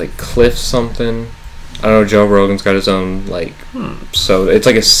 Oh, it's like Cliff something. I don't know. Joe Rogan's got his own like soda. It's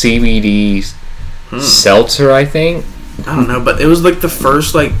like a CBD seltzer, I think. I don't know, but it was like the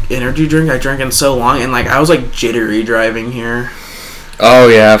first like energy drink I drank in so long, and like I was like jittery driving here. Oh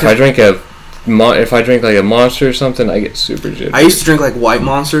yeah, if I drink like a Monster or something, I get super jittery. I used to drink like White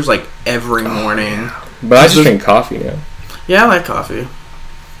Monsters like every morning. Yeah. But I just drink coffee now. Yeah, I like coffee.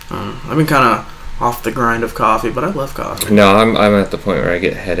 I've been kind of off the grind of coffee, but I love coffee. No, I'm at the point where I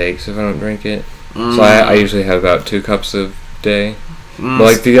get headaches if I don't drink it. So I usually have about 2 cups a day. But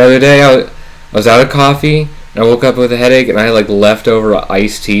like the other day, I was out of coffee, and I woke up with a headache, and I had like leftover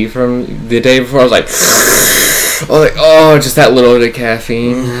iced tea from the day before. I was like, oh, just that little bit of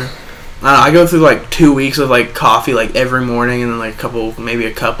caffeine. I go through like 2 weeks of like coffee like every morning, and then like maybe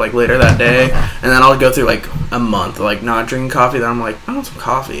a cup like later that day, and then I'll go through like a month like not drinking coffee. Then I'm like, I want some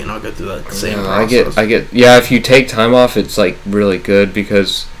coffee, and I'll go through that same process. I get yeah. If you take time off, it's like really good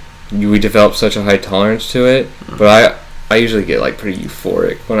because we develop such a high tolerance to it. But I usually get like pretty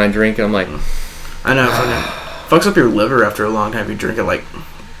euphoric when I drink it. I'm like, I know, fucks up your liver after a long time if you drink it like,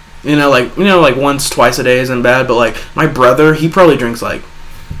 like once, twice a day isn't bad. But like my brother, he probably drinks like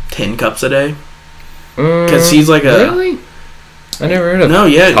 10 cups a day. Because he's like a... Really? I never heard of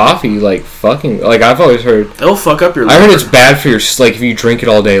coffee, like, fucking... Like, I've always heard... It'll fuck up your liver. I heard it's bad for your... Like, if you drink it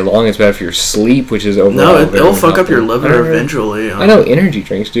all day long, it's bad for your sleep, which is overall... No, it'll fuck up your liver eventually. I know energy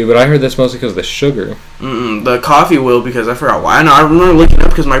drinks do, but I heard that's mostly because of the sugar. The coffee will, because I forgot why. I remember looking up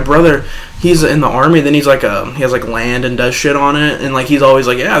because my brother, he's in the army, then he's like he has like land and does shit on it, and like he's always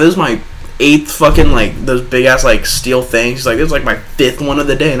like, yeah, this is my 8th fucking like those big ass like steel things. He's like, this is like my 5th one of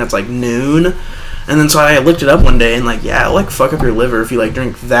the day, and it's like noon. And then so I looked it up one day, and like, yeah, it'll like fuck up your liver if you like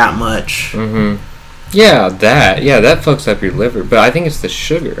drink that much. Yeah, that fucks up your liver, but I think it's the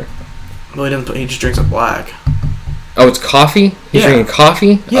sugar. Well, he just drinks it black. Oh, it's coffee? He's drinking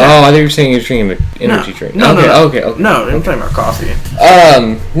coffee? Yeah. Oh, I thought you were saying he was drinking an energy drink. No. Okay. No, I'm talking about coffee.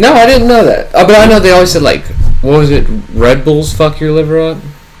 No, I didn't know that. But I know they always said, like, what was it? Red Bulls fuck your liver up?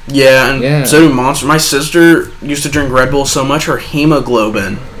 Yeah, and so do Monster. My sister used to drink Red Bull so much her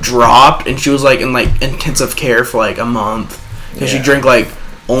hemoglobin dropped, and she was like in like intensive care for like a month because she drank like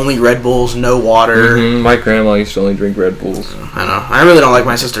only Red Bulls, no water. My grandma used to only drink Red Bulls. I know. I really don't like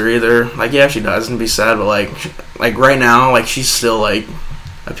my sister either. Like, yeah, she does, and be sad, but like right now, like she's still like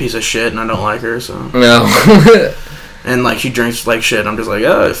a piece of shit, and I don't like her. So no. And like she drinks like shit. I'm just like,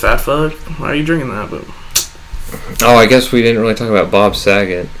 oh, fat fuck. Why are you drinking that? But oh, I guess we didn't really talk about Bob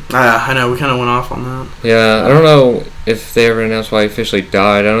Saget. I know, we kind of went off on that. Yeah, I don't know if they ever announced why he officially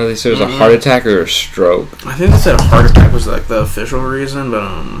died. I don't know if they said it was a heart attack or a stroke. I think they said a heart attack was like the official reason,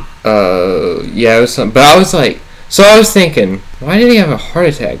 but yeah, it was something. But I was like, so I was thinking, why did he have a heart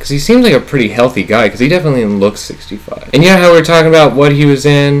attack? Because he seems like a pretty healthy guy, because he definitely looks 65. And you know how we were talking about what he was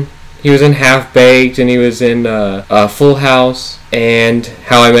in? He was in Half Baked, and he was in Full House, and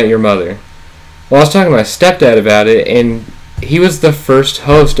How I Met Your Mother. Well, I was talking to my stepdad about it, and he was the first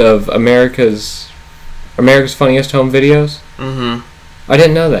host of America's Funniest Home Videos. I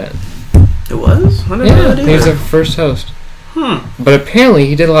didn't know that. It was? I didn't know that either. He was the first host. But apparently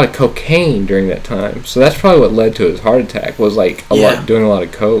he did a lot of cocaine during that time, so that's probably what led to his heart attack. Was like doing a lot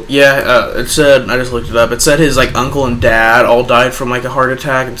of coke. Yeah, it said, I just looked it up. It said his like uncle and dad all died from like a heart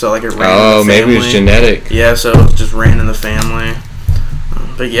attack, and so like it ran in the family. Oh, maybe it was genetic. Yeah, so it just ran in the family.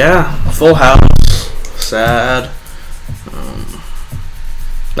 But yeah, Full House, sad.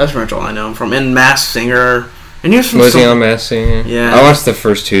 That's pretty much all I know him from. And Masked Singer. And he was he on Masked Singer? Yeah. I watched the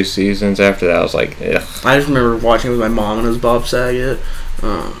first 2 seasons. After that, I was like, ugh. I just remember watching it with my mom and it was Bob Saget.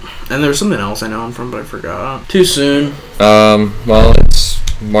 And there was something else I know him from, but I forgot. Too soon. Well, it's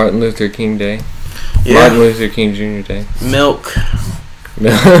Martin Luther King Day. Yeah. Martin Luther King Jr. Day. Milk.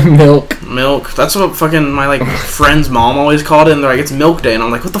 Milk. That's what fucking my like friend's mom always called it, and they're like, it's Milk Day, and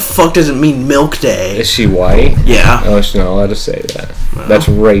I'm like, what the fuck does it mean, Milk Day? Is she white? Yeah. Oh, she's not allowed to say that. Well, that's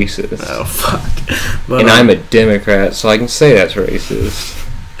racist. Oh fuck. But, and I'm a Democrat, so I can say that's racist.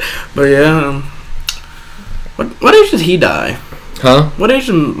 But yeah, what age did he die? Huh? What age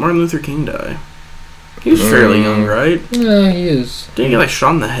did Martin Luther King die? He was fairly young, right? Yeah, he is. Didn't he get like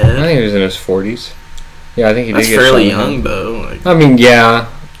shot in the head? I think he was in his 40s. Yeah, I think he did get fairly young, though. Like, I mean,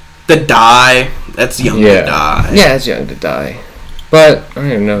 yeah. To die, that's young to die. Yeah, it's young to die. But I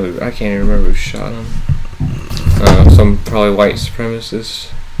don't even know. I can't even remember who shot him. Some probably white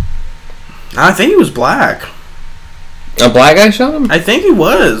supremacist. I think he was black. A black guy shot him? I think he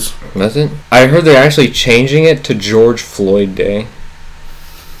was. Was it? I heard they're actually changing it to George Floyd Day.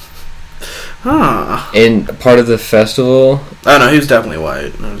 Huh. In part of the festival. Oh no, he was definitely white.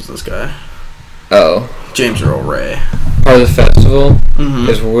 It was this guy. Oh. James Earl Ray. Part of the festival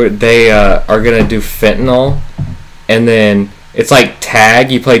is where they are going to do fentanyl, and then it's like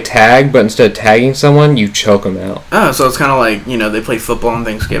tag. You play tag, but instead of tagging someone, you choke them out. Oh, so it's kind of like, they play football on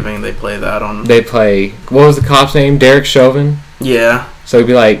Thanksgiving. They play that on... They play... What was the cop's name? Derek Chauvin? Yeah. So it'd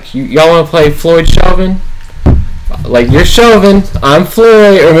be like, y'all want to play Floyd Chauvin? Like, you're Chauvin, I'm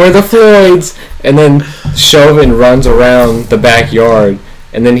Floyd, and we're the Floyds. And then Chauvin runs around the backyard,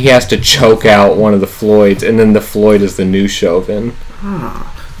 and then he has to choke out one of the Floyds, and then the Floyd is the new Chauvin.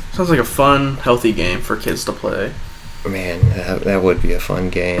 Sounds like a fun, healthy game for kids to play. Man, that would be a fun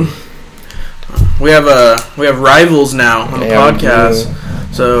game. We have rivals now on the podcast.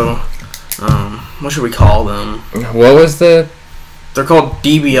 So, what should we call them? What was the... They're called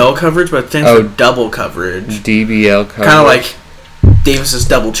DBL Coverage, but it stands for Double Coverage. DBL Coverage. Kind of like Davis's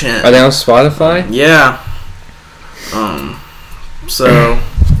double chin. Are they on Spotify? Yeah. So,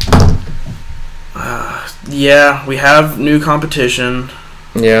 yeah, we have new competition.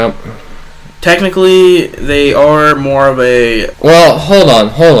 Yeah. Technically, they are more of a... Well, hold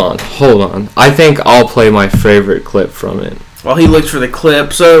on. I think I'll play my favorite clip from it. While he looks for the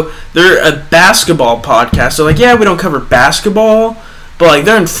clip. So, they're a basketball podcast. So, like, yeah, we don't cover basketball, but, like,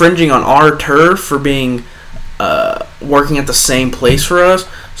 they're infringing on our turf for being... working at the same place for us.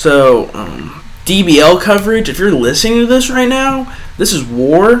 So, DBL Coverage, if you're listening to this right now, this is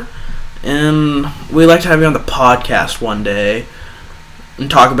war, and we'd like to have you on the podcast one day and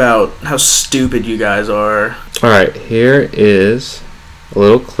talk about how stupid you guys are. Alright, here is a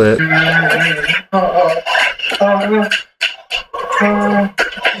little clip.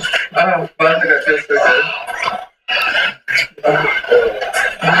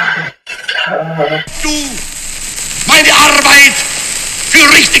 Meine Arbeit für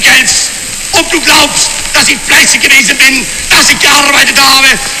richtig hältst und du glaubst, dass ich fleißig gewesen bin, dass ich gearbeitet habe,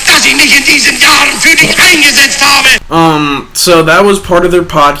 dass ich mich in diesen Jahren für dich eingesetzt habe. So that was part of their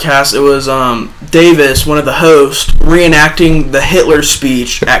podcast. It was Davis, one of the hosts, reenacting the Hitler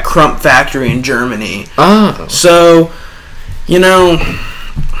speech at Crump Factory in Germany. Oh. So,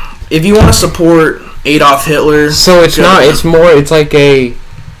 if you want to support Adolf Hitler... So it's not, it's like a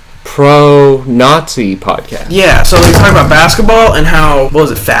pro-Nazi podcast. Yeah, so they talk about basketball and how, what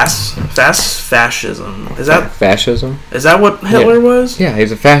was it, fascism? Is that... Fascism? Is that what Hitler was? Yeah,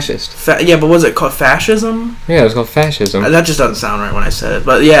 he's a fascist. Yeah, but was it called fascism? Yeah, it was called fascism. That just doesn't sound right when I said it.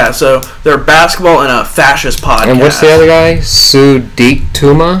 But yeah, so they're basketball and a fascist podcast. And what's the other guy? Sudik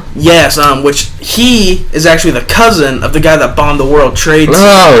Tuma? Yes, which he is actually the cousin of the guy that bombed the World Trade Center.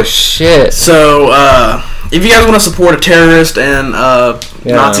 Oh, shit. So, if you guys want to support a terrorist and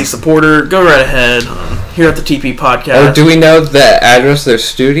Nazi supporter, go right ahead. Here at the TP Podcast. Oh, do we know the address of their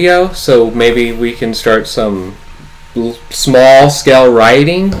studio? So maybe we can start some small-scale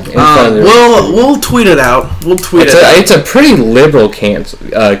rioting in front of their we'll tweet it out. It's a pretty liberal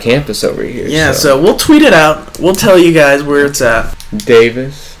campus over here. Yeah, so we'll tweet it out. We'll tell you guys where it's at.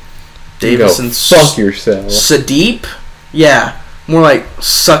 Davis and fuck yourself. Sadeep? Yeah. More like,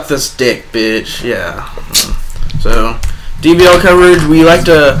 suck this dick, bitch. Yeah. So, DBL Coverage, we like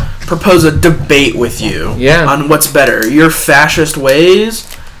to propose a debate with you. Yeah. On what's better, your fascist ways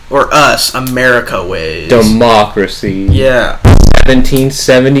or us, America ways. Democracy. Yeah.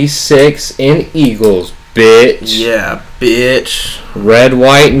 1776 in Eagles, bitch. Yeah, bitch. Red,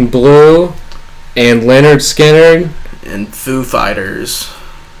 white, and blue, and Leonard Skinner. And Foo Fighters.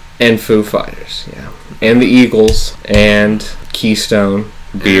 And Foo Fighters, yeah. And the Eagles, and Keystone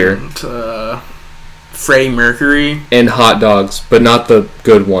beer. And, Freddie Mercury. And hot dogs, but not the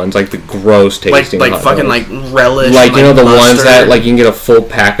good ones, like the gross tasting like hot fucking dogs. like relish. Like, and, you know the mustard. ones that, like, you can get a full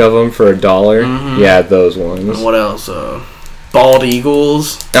pack of them for $1? Mm-hmm. Yeah, those ones. And what else? Bald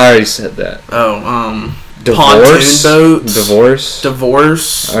Eagles. I already said that. Oh, Divorce? Pontoon boats.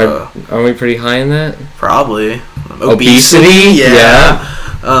 Divorce? Are we pretty high in that? Probably. Obesity? Yeah.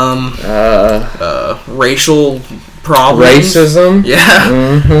 Racial problems. Racism? Yeah.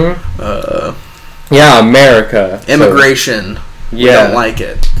 Mm-hmm. Yeah, America. Immigration. So, We don't like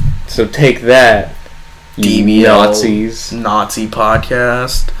it. So take that, you DBL Nazis. Nazi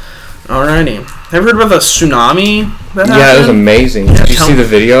podcast. Alrighty. Have you heard about the tsunami that happened? Yeah, it was amazing. Yeah, Did you see the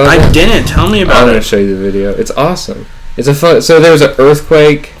video of it? I didn't. Tell me about I'm it. going to show you the video. It's awesome. It's a fun... So there was an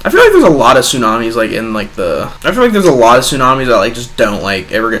earthquake. I feel like there's a lot of tsunamis, like, in, like, the... I feel like there's a lot of tsunamis that, like, just don't,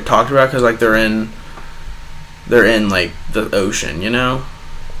 like, ever get talked about because, like, they're in, like, the ocean, you know?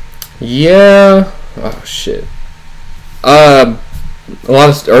 Yeah. Oh, shit. A lot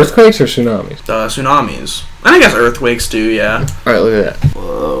of earthquakes or tsunamis? Tsunamis. And I guess earthquakes, too, yeah. Alright, look at that.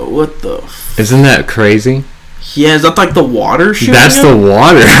 Whoa, what the... Isn't that crazy? Yeah, is that, like, the water shooting That's up? the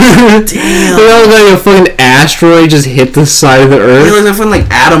water. Damn. You know, like a fucking asteroid just hit the side of the It earth? was like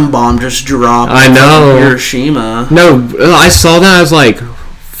an atom bomb just dropped. I know. From Hiroshima. No, I saw that. I was like,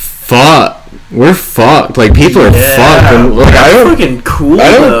 "Fuck, we're fucked." Like people are fucked. And, like that's I don't fucking cool.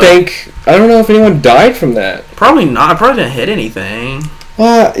 I don't though. I don't know if anyone died from that. Probably not. I probably didn't hit anything.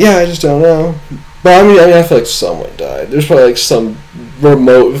 Yeah, I just don't know. But I mean, I feel like someone died. There's probably like some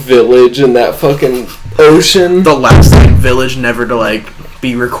remote village in that fucking ocean. The last village never to like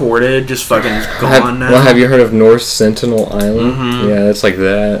be recorded, just fucking gone now. Well, have you heard of North Sentinel Island? Mm-hmm. Yeah, it's like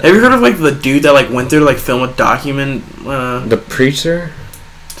that. Have you heard of like the dude that like went there to like film a document? The preacher?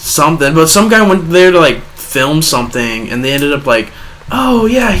 Something, but some guy went there to like film something, and they ended up like, oh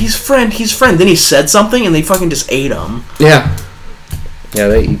yeah, he's friend. Then he said something, and they fucking just ate him. Yeah. Yeah,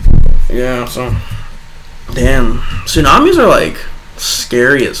 they eat. Yeah, so damn, tsunamis are like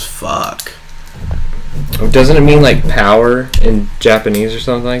scary as fuck. Doesn't it mean like power in Japanese or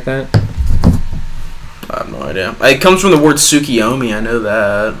something like that? I have no idea. It comes from the word tsukiyomi. I know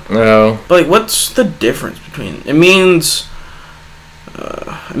that. No. But like, what's the difference between? It means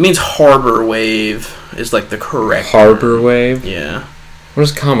harbor wave is like the correct Harbor term. wave? Yeah. What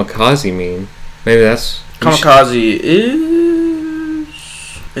does kamikaze mean? Maybe that's... Kamikaze is...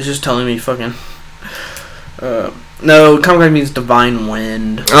 It's just telling me fucking... No, kamikaze means divine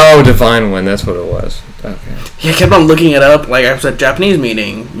wind. Oh, divine wind. That's what it was. Okay. Yeah, I kept on looking it up. Like, I was at Japanese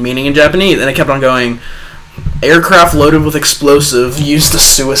meaning in Japanese, and I kept on going, aircraft loaded with explosive used a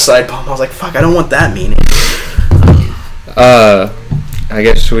suicide bomb. I was like, fuck, I don't want that meaning. I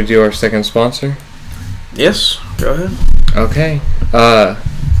guess should we do our second sponsor? Yes, go ahead. Okay.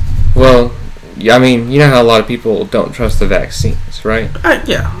 Well, I mean, you know how a lot of people don't trust the vaccines, right?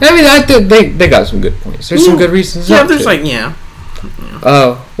 Yeah. I mean, I think they got some good points. There's some good reasons. Yeah, not there's to. like, yeah.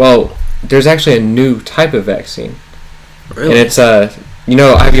 Oh, well, there's actually a new type of vaccine. Really? And it's, you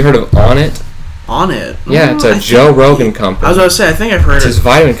know, have you heard of On It? On It? Yeah, it's a Joe Rogan company. I was about to say, I think I've heard It's his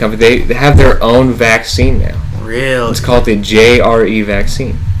vitamin company. They have their own vaccine now. Really? It's called the JRE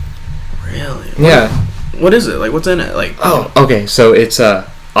vaccine. Really? Yeah. What is it? Like, what's in it? Like, Oh, okay. So it's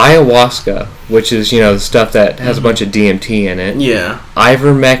ayahuasca, which is, you know, the stuff that has a bunch of DMT in it. yeah.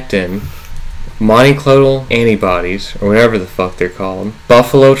 Ivermectin, monoclonal antibodies, or whatever the fuck they're called.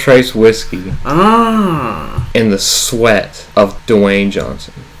 Buffalo Trace whiskey, Ah, and the sweat of Dwayne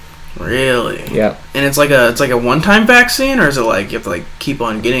Johnson. really? Yep. And it's like a one-time vaccine, or is it like you have to like keep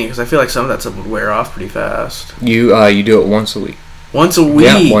on getting it? Because I feel like some of that stuff would wear off pretty fast. You do it once a week. Once a week.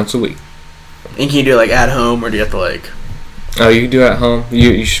 Yeah, once a week. And can you do it like at home, or do you have to like? Oh, you can do it at home.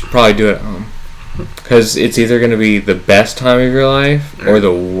 You should probably do it at home. Because it's either going to be the best time of your life or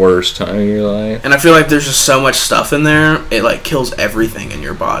the worst time of your life. And I feel like there's just so much stuff in there, it like kills everything in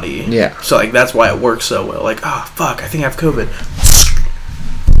your body. Yeah. So like that's why it works so well. Like, oh fuck, I think I have COVID.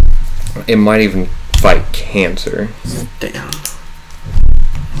 It might even fight cancer. Damn.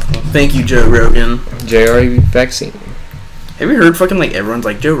 Thank you, Joe Rogan. JRE vaccine. Have you heard fucking like everyone's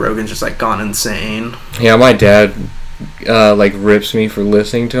like Joe Rogan's just like gone insane? Yeah, my dad like rips me for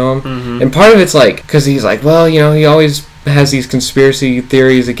listening to him. Mm-hmm. And part of it's like, because he's like, well, you know, he always has these conspiracy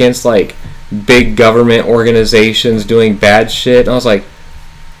theories against, like, big government organizations doing bad shit. And I was like,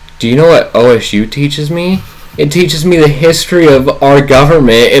 do you know what OSU teaches me? It teaches me the history of our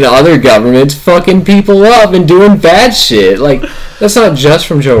government and other governments fucking people up and doing bad shit. Like, that's not just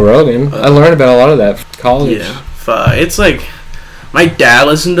from Joe Rogan. I learned about a lot of that from college. Yeah, it's like, my dad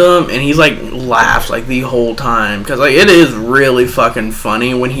listened to him, and he's like, laughs like the whole time. Because, like, it is really fucking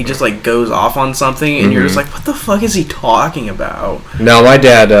funny when he just, like, goes off on something, and you're just like, what the fuck is he talking about? No, my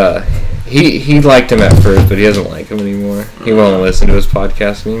dad, he liked him at first, but he doesn't like him anymore. He won't listen to his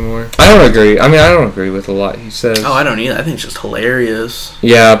podcast anymore. I don't agree. I mean, I don't agree with a lot he says. Oh, I don't either. I think it's just hilarious.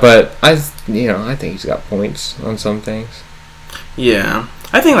 Yeah, but I think he's got points on some things. Yeah.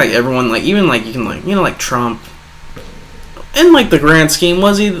 I think, like, everyone, like, even, like, you can, like, you know, like, Trump, in, like, the grand scheme,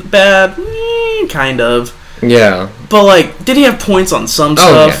 was he bad? Kind of. Yeah. But, like, did he have points on some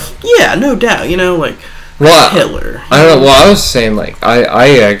stuff? Yeah, no doubt. You know, like, Hitler. I don't know. Well, I was saying, like,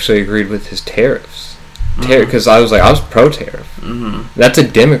 I actually agreed with his tariffs. Because I was pro-tariff. Mm-hmm. That's a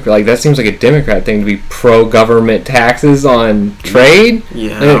Democrat. Like, that seems like a Democrat thing to be pro-government taxes on trade.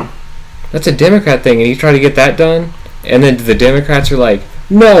 Yeah. Like, that's a Democrat thing, and he tried to get that done. And then the Democrats are like,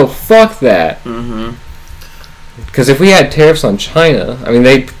 no, fuck that. Mm-hmm. Because if we had tariffs on China, I mean,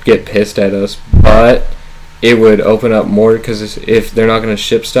 they'd get pissed at us, but it would open up more, because if they're not going to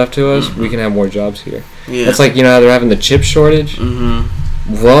ship stuff to us, we can have more jobs here. Yeah. It's like, you know how they're having the chip shortage?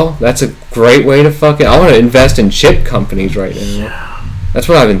 Mm-hmm. Well, that's a great way to I want to invest in chip companies right now. Yeah. That's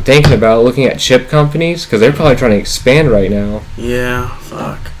what I've been thinking about, looking at chip companies, because they're probably trying to expand right now. Yeah,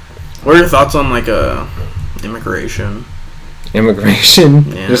 fuck. What are your thoughts on, like, immigration?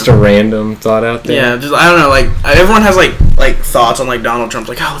 Yeah. Just a random thought out there. Yeah, just, I don't know, like, everyone has like thoughts on, like, Donald Trump's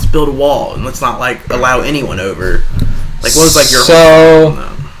like, oh, let's build a wall and let's not, like, allow anyone over. Like, what was, like, your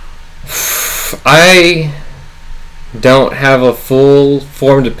I don't have a full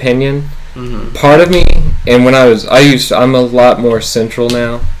formed opinion. Mm-hmm. Part of me, and when I'm a lot more central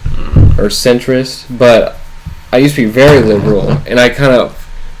now, or centrist, but I used to be very liberal, and I kind of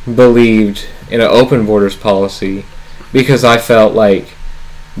believed in an open borders policy, because I felt like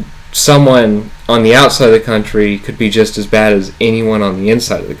someone on the outside of the country could be just as bad as anyone on the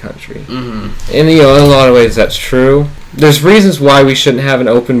inside of the country. Mm-hmm. And, in a lot of ways that's true. There's reasons why we shouldn't have an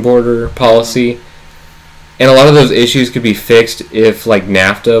open border policy, and a lot of those issues could be fixed if, like,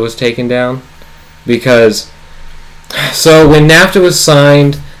 NAFTA was taken down. Because, so when NAFTA was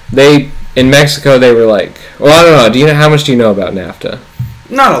signed, in Mexico, they were like, well, I don't know, how much do you know about NAFTA?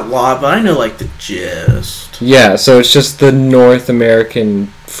 Not a lot, but I know, like, the gist. Yeah, so it's just the North American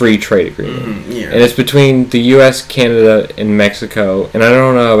Free Trade Agreement. Mm-hmm, yeah. And it's between the U.S., Canada, and Mexico. And I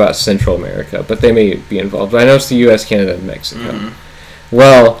don't know about Central America, but they may be involved. But I know it's the U.S., Canada, and Mexico. Mm-hmm.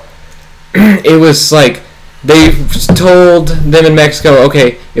 Well, it was like, they told them in Mexico,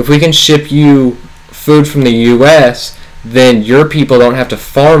 okay, if we can ship you food from the U.S., then your people don't have to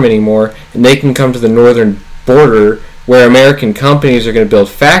farm anymore, and they can come to the northern border, where American companies are going to build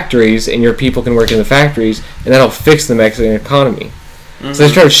factories, and your people can work in the factories, and that'll fix the Mexican economy. Mm-hmm. So they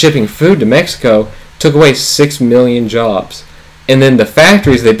started shipping food to Mexico, took away 6 million jobs. And then the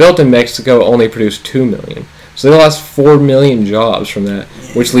factories they built in Mexico only produced 2 million. So they lost 4 million jobs from that,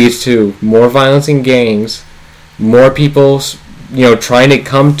 which leads to more violence in gangs, more people, trying to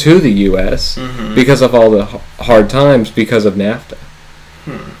come to the U.S. Because of all the hard times because of NAFTA.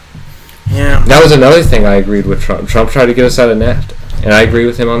 Yeah. That was another thing I agreed with Trump. Trump tried to get us out of NAFTA, and I agree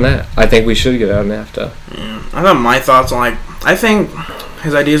with him on that. I think we should get out of NAFTA. Yeah. I thought my thoughts on, like, I think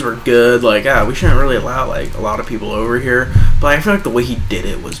his ideas were good. Like, we shouldn't really allow, like, a lot of people over here. But I feel like the way he did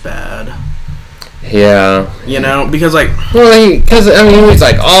it was bad. Yeah. Because, like... Well, he's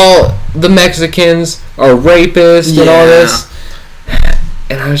like, all the Mexicans are rapists and all this.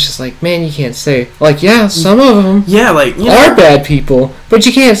 And I was just like, man, you can't say... Like, yeah, some of them are bad people, but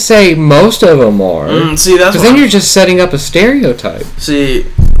you can't say most of them are. See, that's... Because then you're just setting up a stereotype. See,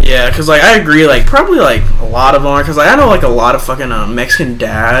 yeah, because, like, I agree, like, probably, like, a lot of them are... Because, like, I know, like, a lot of fucking Mexican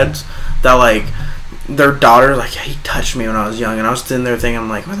dads that, like, their daughter, like, yeah, he touched me when I was young, and I was sitting there thinking, I'm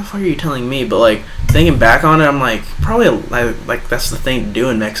like, what the fuck are you telling me? But, like, thinking back on it, I'm like, probably, like, that's the thing to do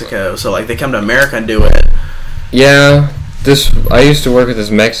in Mexico. So, like, they come to America and do it. Yeah. I used to work with this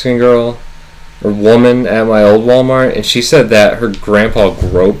Mexican girl or woman at my old Walmart, and she said that her grandpa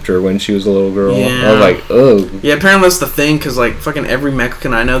groped her when she was a little girl. Yeah. I was like, ugh. Yeah, apparently that's the thing, because, like, fucking every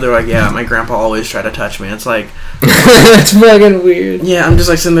Mexican I know, they're like, yeah, my grandpa always tried to touch me. It's like... It's fucking weird. Yeah, I'm just,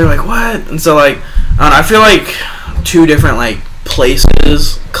 like, sitting there like, what? And so, like, I feel like two different, like,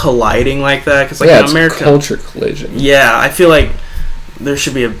 places colliding like that, because, like, in America... it's culture collision. Yeah, I feel like there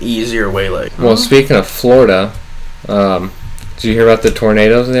should be an easier way, like... Well, speaking of Florida... Did you hear about the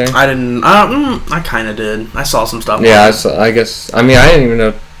tornadoes there? I didn't. I kind of did. I saw some stuff. Yeah, I guess. I mean, I didn't even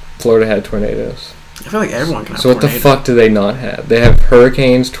know Florida had tornadoes. I feel like everyone can have So what the fuck do they not have? They have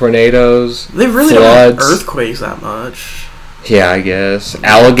hurricanes, tornadoes, They really floods. don't have earthquakes that much. Yeah, I guess.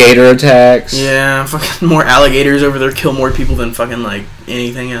 Alligator attacks. Yeah, fucking more alligators over there kill more people than fucking, like,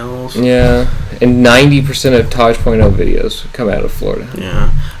 anything else. Yeah. And 90% of Taj.0 videos come out of Florida.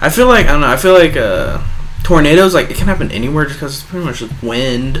 Yeah. I feel like, tornadoes, like, it can happen anywhere just because it's pretty much just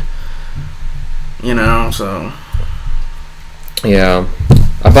wind. You know, so. Yeah.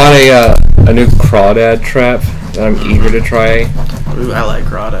 I bought a new crawdad trap that I'm eager to try. Ooh, I like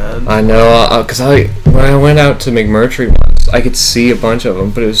crawdad. I know, because when I went out to McMurtry once, I could see a bunch of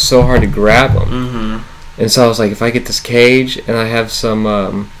them, but it was so hard to grab them. Mm-hmm. And so I was like, if I get this cage and I have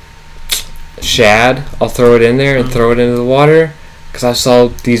some shad, I'll throw it in there and throw it into the water. Because I saw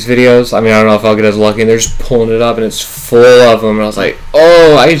these videos. I mean, I don't know if I'll get as lucky. And they're just pulling it up and it's full of them. And I was like,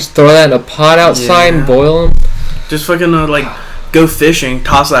 oh, I just throw that in a pot outside and boil them. Just fucking, go fishing,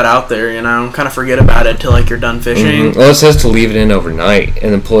 toss that out there, you know, kind of forget about it till, like, you're done fishing. Mm-hmm. Well, it says to leave it in overnight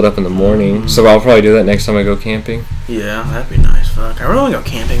and then pull it up in the morning. Mm-hmm. So I'll probably do that next time I go camping. Yeah, that'd be nice. Fuck, I really want to go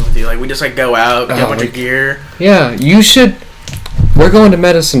camping with you. Like, we just, like, go out, get a bunch of gear. Yeah, you should. We're going to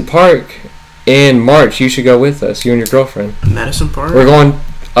Medicine Park in March. You should go with us, you and your girlfriend. Medicine Park? We're going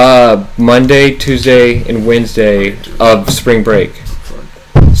Monday, Tuesday, and Wednesday of spring break.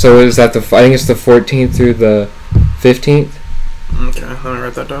 So is that I think it's the 14th through the 15th? Okay, let me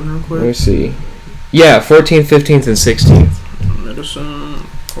write that down real quick. Let me see. Yeah, 14th, 15th, and 16th. Medicine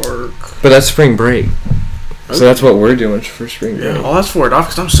Park. But that's spring break. Okay. So that's what we're doing for spring break. Yeah, I'll ask for it off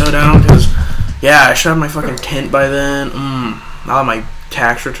because I'm so down because, I should have my fucking tent by then. I'll have my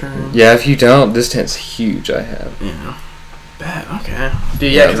tax return. Yeah, if you don't, this tent's huge, I have. Yeah. Bet, okay.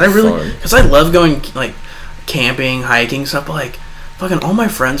 Dude, yeah, because I love going, like, camping, hiking, stuff, but, like, fucking all my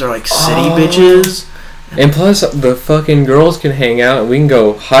friends are, like, city bitches. And plus, the fucking girls can hang out and we can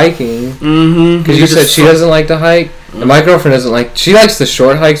go hiking. Mm-hmm. Because you said she doesn't like to hike. Mm-hmm. And my girlfriend doesn't like... She likes the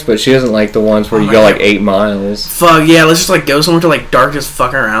short hikes, but she doesn't like the ones where you go, like, 8 miles. Fuck, yeah. Let's just, like, go somewhere to, like, dark just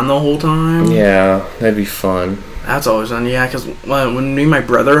fuck around the whole time. Yeah, that'd be fun. That's always fun, yeah. Because when me and my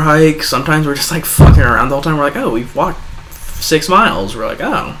brother hike, sometimes we're just, like, fucking around the whole time. We're like, oh, we've walked 6 miles. We're like,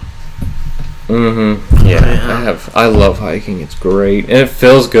 oh. Mm-hmm. Yeah, I love hiking. It's great. And it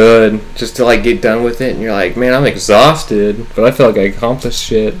feels good just to, like, get done with it. And you're like, man, I'm exhausted. But I feel like I accomplished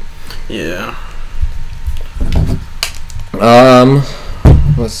shit. Yeah.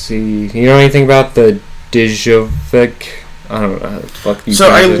 Let's see. You know anything about the Dijovic? I don't know how the fuck you So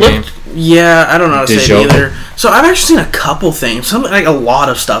I looked... Yeah, I don't know how to say it either. So I've actually seen a couple things. Like, a lot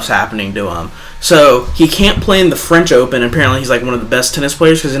of stuff's happening to him. So he can't play in the French Open. Apparently, he's like one of the best tennis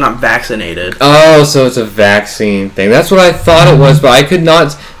players because he's not vaccinated. Oh, so it's a vaccine thing. That's what I thought it was, but I could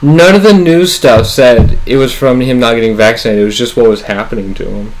not. None of the news stuff said it was from him not getting vaccinated. It was just what was happening to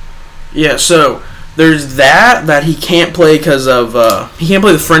him. Yeah. So there's that he can't play because of he can't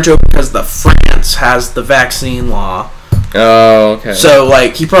play the French Open because the France has the vaccine law. Oh, okay. So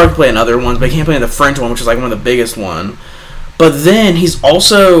like he probably could play in other ones, but he can't play in the French one, which is like one of the biggest one. But then he's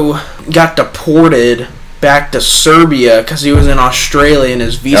also got deported back to Serbia because he was in Australia and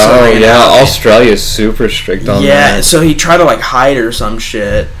his visa ran out. Oh, Australia's super strict on that. Yeah, so he tried to, like, hide or some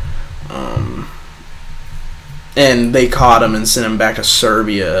shit. And they caught him and sent him back to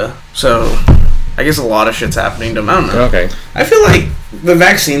Serbia. So, I guess a lot of shit's happening to him. I don't know. Okay. I feel like the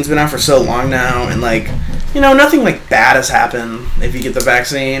vaccine's been out for so long now, and, like, nothing, like, bad has happened if you get the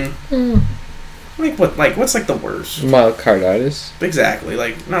vaccine. What's like the worst? Myocarditis. Exactly,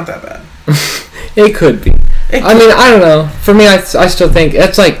 like not that bad. It could be. I mean, I don't know. For me, I still think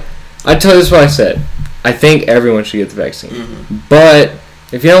it's like I tell you this what I said. I think everyone should get the vaccine, but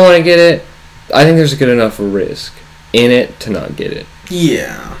if you don't want to get it, I think there's a good enough risk in it to not get it.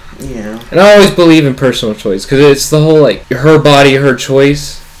 Yeah. And I always believe in personal choice because it's the whole like her body, her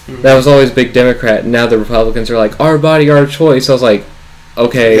choice. Mm-hmm. That was always big Democrat, and now the Republicans are like our body, our choice. I was like,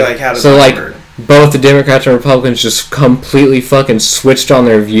 okay, yeah, like, how does so that like. work? Both the Democrats and Republicans just completely fucking switched on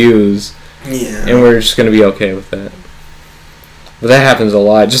their views. Yeah. And we're just going to be okay with that. But that happens a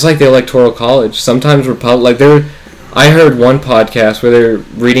lot. Just like the Electoral College. Sometimes I heard one podcast where they're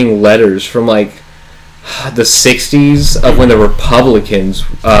reading letters from like the 60s of when the Republicans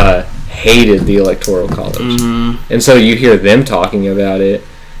hated the Electoral College. Mm-hmm. And so you hear them talking about it.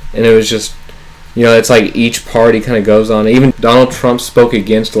 And it was just... it's like each party kind of goes on. Even Donald Trump spoke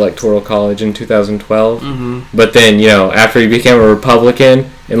against Electoral College in 2012. Mm-hmm. But then, after he became a Republican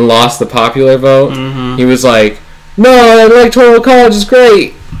and lost the popular vote, he was like, no, Electoral College is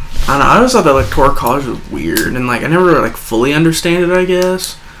great. I don't know. I always thought that electoral college was weird, and like I never like fully understand it. I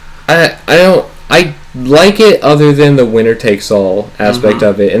guess. I like it other than the winner takes all aspect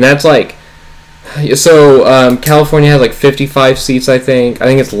of it, and that's like. So California has like 55 seats, I think. I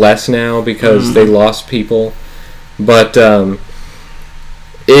think it's less now because they lost people. But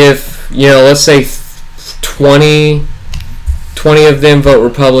if let's say 20 of them vote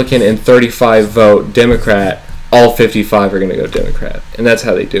Republican and 35 vote Democrat, all 55 are going to go Democrat, and that's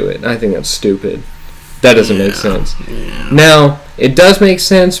how they do it. And I think that's stupid. That doesn't make sense. Yeah. Now it does make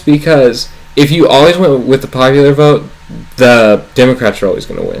sense because if you always went with the popular vote, the Democrats are always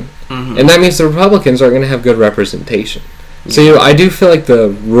going to win. And that means the Republicans are going to have good representation. So I do feel like the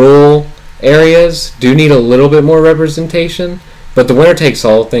rural areas do need a little bit more representation, but the winner takes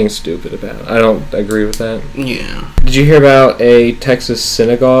all thing's stupid about it. I don't agree with that. Yeah. Did you hear about a Texas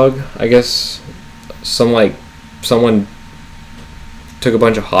synagogue? I guess someone took a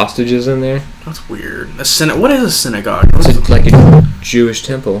bunch of hostages in there. That's weird. What is a synagogue? It's like a Jewish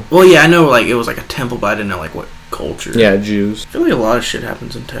temple. Well, yeah, I know like it was like a temple, but I didn't know like what culture. Yeah, Jews. I feel like a lot of shit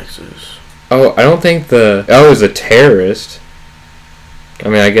happens in Texas. Oh, I don't think it was a terrorist. I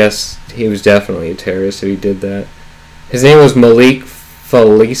mean, I guess he was definitely a terrorist if he did that. His name was Malik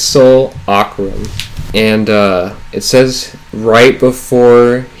Faisal Akram. And it says right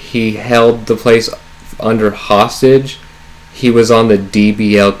before he held the place under hostage, he was on the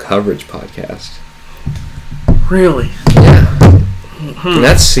DBL Coverage podcast. Really? Yeah. And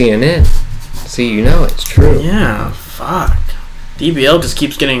that's CNN. See, it's true. Yeah, fuck. DBL just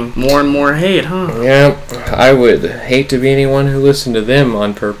keeps getting more and more hate, huh? Yeah, I would hate to be anyone who listened to them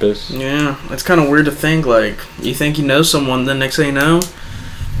on purpose. Yeah, it's kind of weird to think, like, you think you know someone, then next thing you know,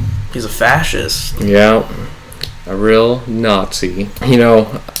 he's a fascist. Yeah, a real Nazi.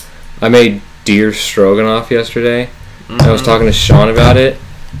 I made deer stroganoff yesterday. I was talking to Sean about it,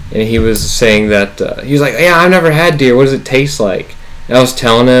 and he was saying that, he was like, yeah, I've never had deer, what does it taste like? And I was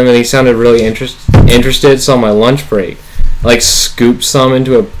telling him, and he sounded really interested, so on my lunch break, I scooped some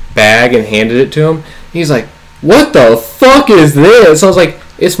into a bag and handed it to him. He's like, what the fuck is this? I was like,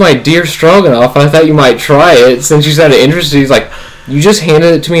 it's my deer stroganoff. I thought you might try it since you sounded interested. He's like, you just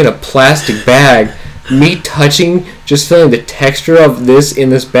handed it to me in a plastic bag. Me touching, just feeling the texture of this in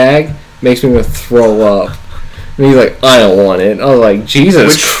this bag makes me want to throw up. And he's like, I don't want it. I was like,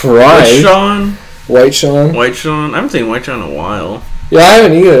 Jesus Christ. Which Sean? White Sean. White Sean? I haven't seen White Sean in a while. Yeah, I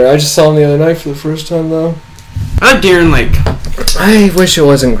haven't either. I just saw him the other night for the first time, though. I like deer in, like... I wish it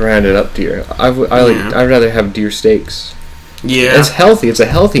wasn't grounded up deer. I'd rather have deer steaks. Yeah. It's healthy. It's a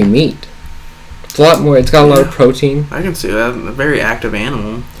healthy meat. It's a lot more. It's got a lot of protein. I can see that. A very active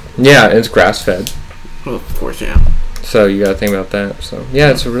animal. Yeah, and it's grass-fed. Well, of course, yeah. So you gotta think about that. So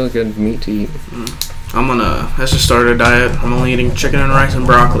yeah, it's a really good meat to eat. I just started a diet. I'm only eating chicken and rice and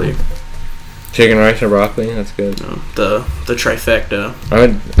broccoli. Chicken, rice, and broccoli. That's good. The trifecta.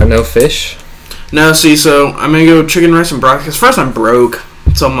 I know fish. No, see, so I'm gonna go chicken, rice, and broccoli. Because first I'm broke,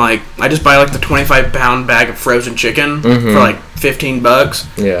 so I'm like, I just buy like the 25-pound bag of frozen chicken for like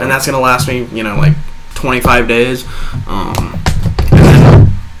 $15. Yeah. And that's gonna last me, like 25 days. And then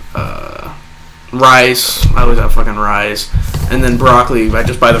rice. I always have fucking rice. And then broccoli. I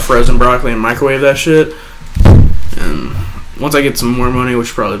just buy the frozen broccoli and microwave that shit. And once I get some more money, which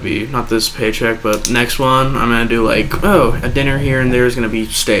will probably be not this paycheck, but next one, I'm gonna do like a dinner here and there is gonna be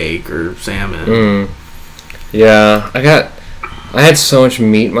steak or salmon. Yeah, I had so much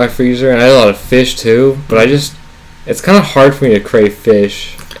meat in my freezer, and I had a lot of fish too. But it's kind of hard for me to crave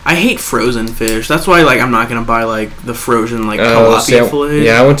fish. I hate frozen fish. That's why I'm not gonna buy the frozen tilapia fillet.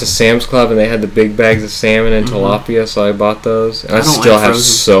 Yeah, I went to Sam's Club and they had the big bags of salmon and tilapia, so I bought those. And I still have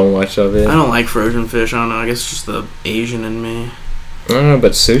so much of it. I don't like frozen fish. I don't know. I guess it's just the Asian in me. I don't know,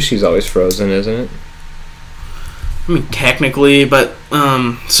 but sushi's always frozen, isn't it? I mean, technically, but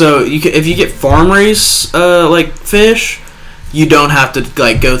so if you get farm raised fish, you don't have to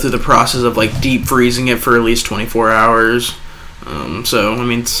go through the process of deep freezing it for at least 24 hours. So I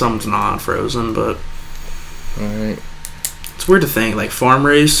mean, some's not frozen, but it's weird to think farm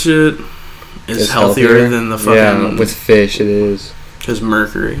raised shit is healthier than the fucking. Yeah, with fish it is. Because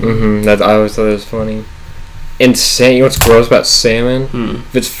mercury. That I always thought it was funny. And you know what's gross about salmon?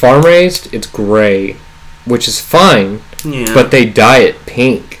 If it's farm raised, it's gray, which is fine. Yeah. But they dye it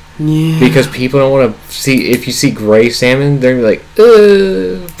pink. Yeah. Because people don't want to see. If you see gray salmon, they're gonna be like,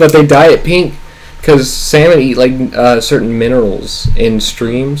 ugh. But they dye it pink. Because salmon eat certain minerals in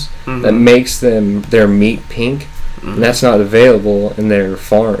streams that makes their meat pink, and that's not available in their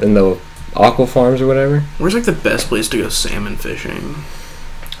in the aqua farms or whatever. Where's the best place to go salmon fishing?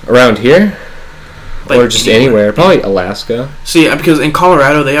 Around here? Like, or just anywhere. Probably Alaska. See, because in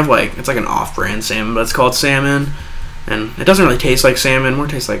Colorado they have like it's like an off-brand salmon, but it's called salmon, and it doesn't really taste like salmon. More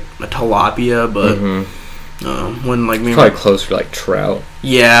tastes like a tilapia, but when like it's probably closer to like trout.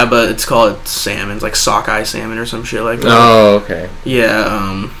 Yeah, but it's called salmon. It's like sockeye salmon or some shit like that. Oh, okay.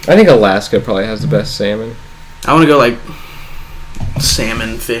 Yeah. I think Alaska probably has the best salmon. I want to go like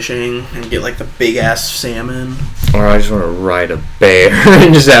salmon fishing and get like the big ass salmon. Or I just want to ride a bear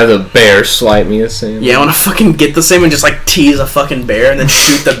and just have the bear swipe me a salmon. Yeah, I want to fucking get the salmon, just like tease a fucking bear and then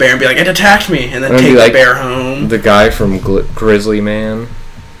shoot the bear and be like, it attacked me, and then take the bear home. The guy from Grizzly Man.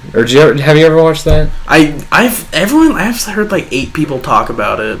 Or have you ever watched that? I've heard like 8 people talk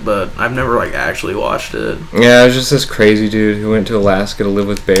about it, but I've never like actually watched it. Yeah, it was just this crazy dude who went to Alaska to live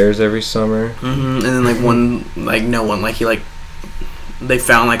with bears every summer. And then they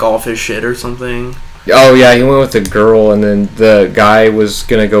found like all of his shit or something. Oh yeah, he went with a girl, and then the guy was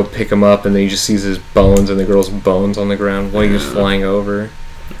gonna go pick him up, and then he just sees his bones and the girl's bones on the ground while he was flying over.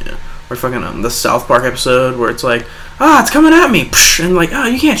 Yeah, or fucking the South Park episode where it's like, it's coming at me, and like,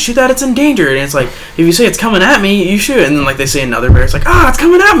 you can't shoot that, it's endangered. And it's like, if you say it's coming at me, you shoot. And then like they say another bear, it's like, it's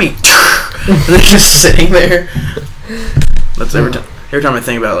coming at me, and they're just sitting there. That's every time I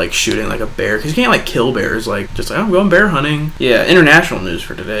think about like shooting like a bear, because you can't like kill bears, like just like I'm going bear hunting. Yeah, international news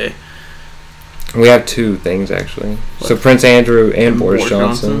for today. We have 2 things actually. What? So Prince Andrew and Boris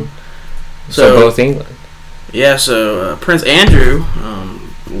Johnson. So both England. Yeah, so Prince Andrew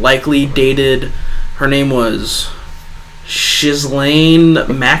likely dated. Her name was Ghislaine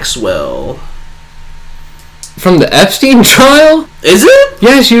Maxwell. From the Epstein trial? Is it?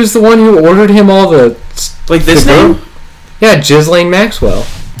 Yeah, she was the one who ordered him all the... Like this name? Yeah, Ghislaine Maxwell.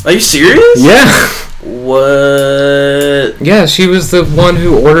 Are you serious? Yeah. What? Yeah, she was the one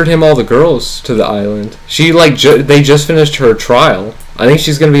who ordered him all the girls to the island. She, like, they just finished her trial. I think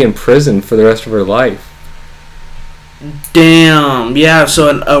she's going to be in prison for the rest of her life. Damn. Yeah,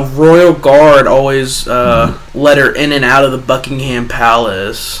 so a royal guard always let her in and out of the Buckingham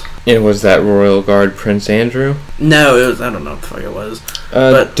Palace. And was that royal guard Prince Andrew? No, it was. I don't know what the fuck it was.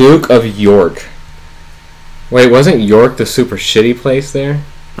 But Duke of York. Wait, wasn't York the super shitty place there?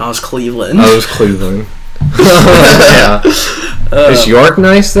 No, it was Cleveland. Oh, it was Cleveland. Yeah. Is York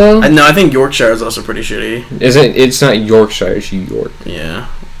nice though? No, I think Yorkshire is also pretty shitty. It's not Yorkshire, it's York. Yeah.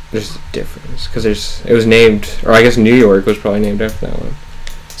 There's a difference because it was named, or I guess New York was probably named after that one.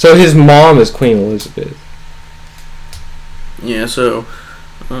 So his mom is Queen Elizabeth. Yeah. So,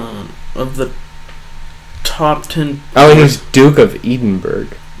 of the top 10. Oh, and he's Duke of Edinburgh.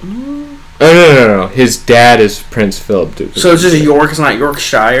 Oh no! His dad is Prince Philip, Duke. So it's just York. It's not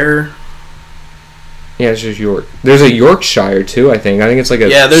Yorkshire. Yeah, it's just York. There's a Yorkshire too. I think it's like a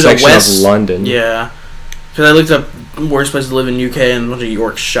section of London. Yeah. Because I looked up worst place to live in UK and a bunch of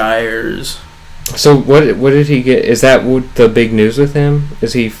Yorkshires. So what did he get? Is that the big news with him?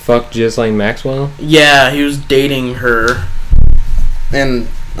 Is he fucked Ghislaine Maxwell? Yeah, he was dating her, and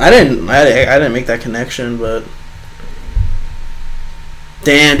I didn't make that connection, but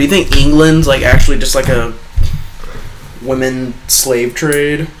damn, do you think England's like actually just like a women slave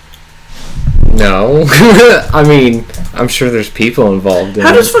trade? No. I mean, I'm sure there's people involved in it.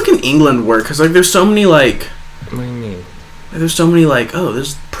 How does fucking England work? Because, like, there's so many, like... What do you mean? There's so many, like,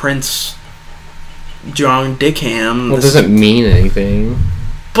 there's Prince John Dickham. Well, it doesn't mean anything.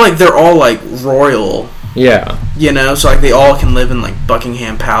 But, like, they're all, like, royal. Yeah. You know? So, like, they all can live in, like,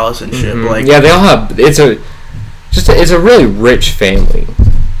 Buckingham Palace and shit. Mm-hmm. But, like... Yeah, they all have... It's a really rich family.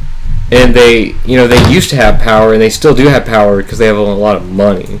 And they used to have power, and they still do have power because they have a lot of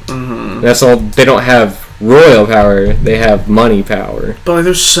money. Mm-hmm. That's all. They don't have royal power; they have money power. But like,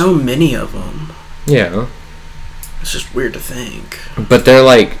 there's so many of them. Yeah, it's just weird to think. But they're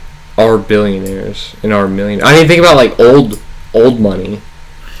like our billionaires and our millionaires. I mean, think about like old money,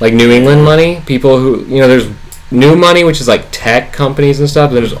 like New England money. People who there's new money, which is like tech companies and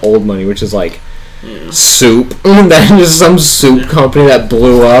stuff. And there's old money, which is like. Yeah. Soup. That is some soup company that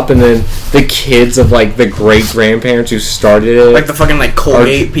blew up, and then the kids of like the great grandparents who started it, like the fucking like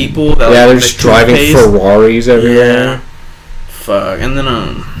Colgate people. That, they're just driving Ferraris everywhere. Yeah. Fuck. And then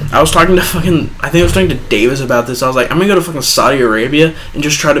I was talking to Davis about this. I was like, I'm gonna go to fucking Saudi Arabia and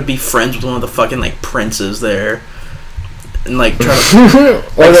just try to be friends with one of the fucking like princes there, and like try to.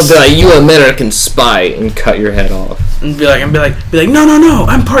 Or they'll be like, "You American spy," and cut your head off. And be like, no,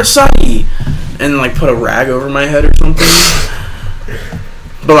 I'm part Saudi. And like put a rag over my head or something.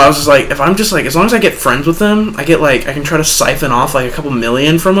 But I was just like, if I'm just like, as long as I get friends with them, I can try to siphon off like a couple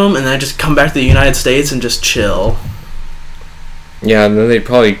million from them, and then I just come back to the United States and just chill. Yeah, and then they'd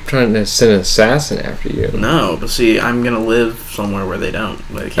probably trying to send an assassin after you. No, but see, I'm going to live somewhere where they don't.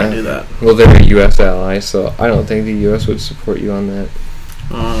 They can't do that. Well, they're a U.S. ally, so I don't think the U.S. would support you on that.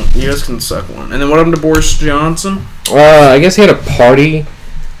 U.S. can suck one. And then what happened to Boris Johnson? I guess he had a party.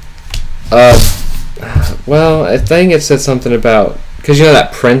 Well, I think it said something about... Because you know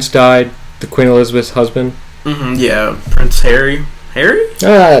that Prince died? The Queen Elizabeth's husband? Mm-hmm, yeah. Prince Harry? Harry?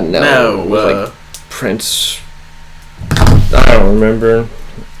 No. It was like Prince... I don't remember.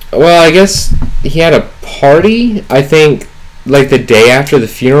 Well, I guess he had a party, I think, like the day after the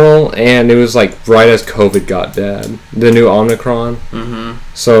funeral, and it was like right as COVID got bad. The new Omicron. Mm-hmm.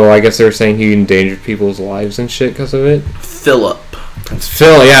 So I guess they were saying he endangered people's lives and shit because of it. Prince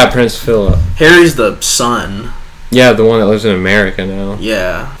Philip. Harry's the son. Yeah, the one that lives in America now.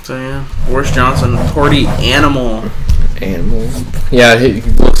 Yeah. So yeah, Boris Johnson, party animal. Yeah, he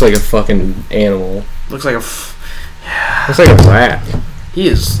looks like a fucking animal. Looks like a rat. He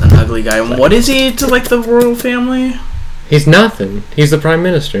is an ugly guy. What is he to like the royal family? He's nothing. He's the prime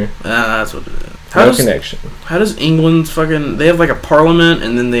minister. That's what it is. No connection. How does England's fucking... They have like a parliament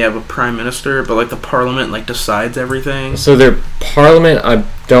and then they have a prime minister, but like the parliament like decides everything. So their parliament,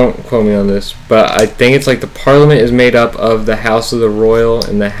 don't quote me on this, but I think it's like the parliament is made up of the House of the Royal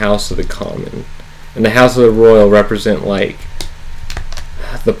and the House of the Common. And the House of the Royal represent like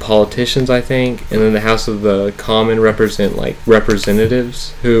the politicians, I think, and then the House of the Common represent like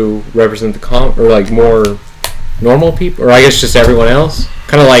representatives who represent the or like more normal people, or I guess just everyone else.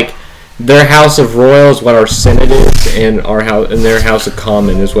 Kind of like their House of Royal is what our Senate is, and our house and their House of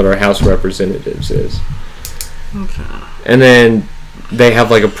Common is what our House of Representatives is. Okay. And then they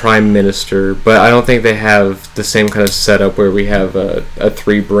have like a prime minister, but I don't think they have the same kind of setup where we have a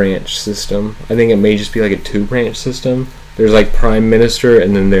 3-branch system. I think it may just be like a 2-branch system. There's like prime minister,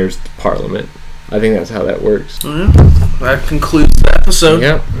 and then there's the parliament. I think that's how that works. Yeah. That concludes the episode.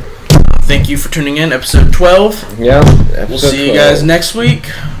 Yep. Thank you for tuning in, episode 12. Yeah. We'll see you guys next week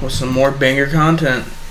with some more banger content.